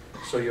magnitudes.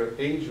 So your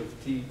age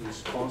of t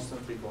is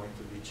constantly going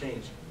to be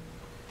changing.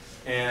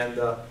 And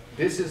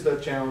this is the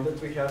channel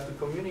that we have to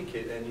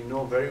communicate. And you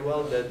know very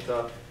well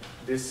that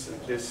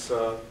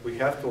we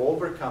have to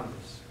overcome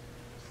this.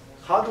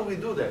 How do we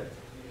do that?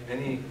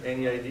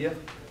 Any idea?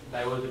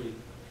 Diversity.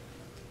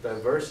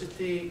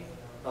 Diversity,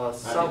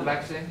 some.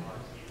 Multiplexing?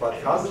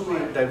 But how do we,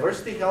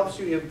 diversity helps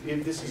you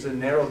if this is a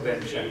narrow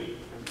band channel.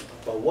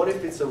 But what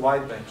if it's a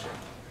wide band channel?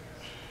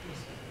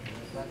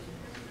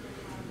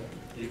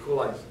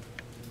 Equalizing.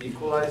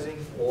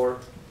 Equalizing or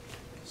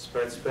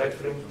spread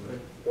spectrum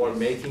or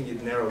making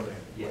it narrow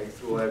band, like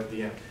through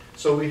FDM.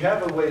 So we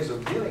have a ways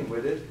of dealing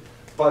with it,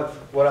 but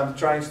what I'm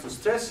trying to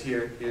stress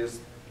here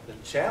is the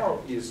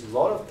channel is a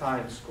lot of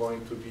times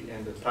going to be,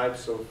 and the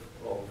types of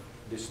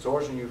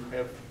distortion you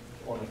have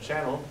on a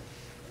channel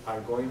are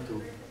going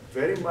to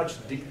very much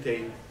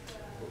dictate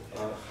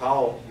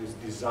how you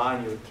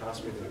design your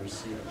transmitter and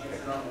receiver.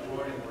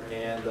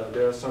 And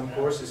there are some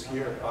courses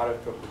here,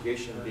 RF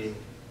propagation being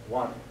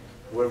one,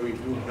 where we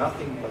do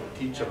nothing but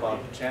teach about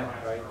the channel,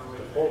 right?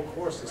 The whole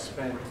course is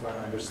spent on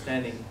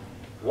understanding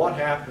what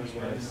happens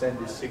when I send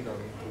this signal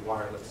into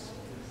wireless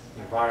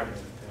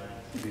environment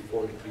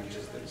before it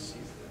reaches the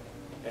receiver.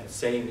 And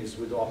same is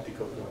with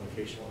optical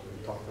communication, when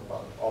we talk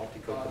about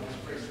optical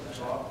communication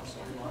channel and so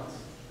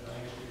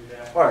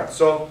on. All right,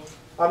 so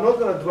I'm not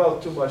going to dwell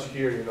too much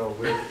here. You know,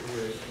 we'll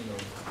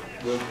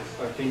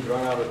I think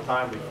run out of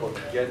time before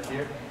we get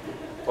here.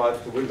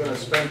 But we're going to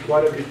spend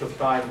quite a bit of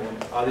time on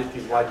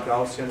additive white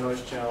Gaussian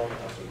noise channel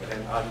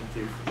and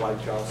additive white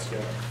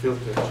Gaussian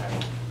filter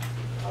channel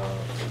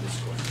in this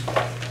course.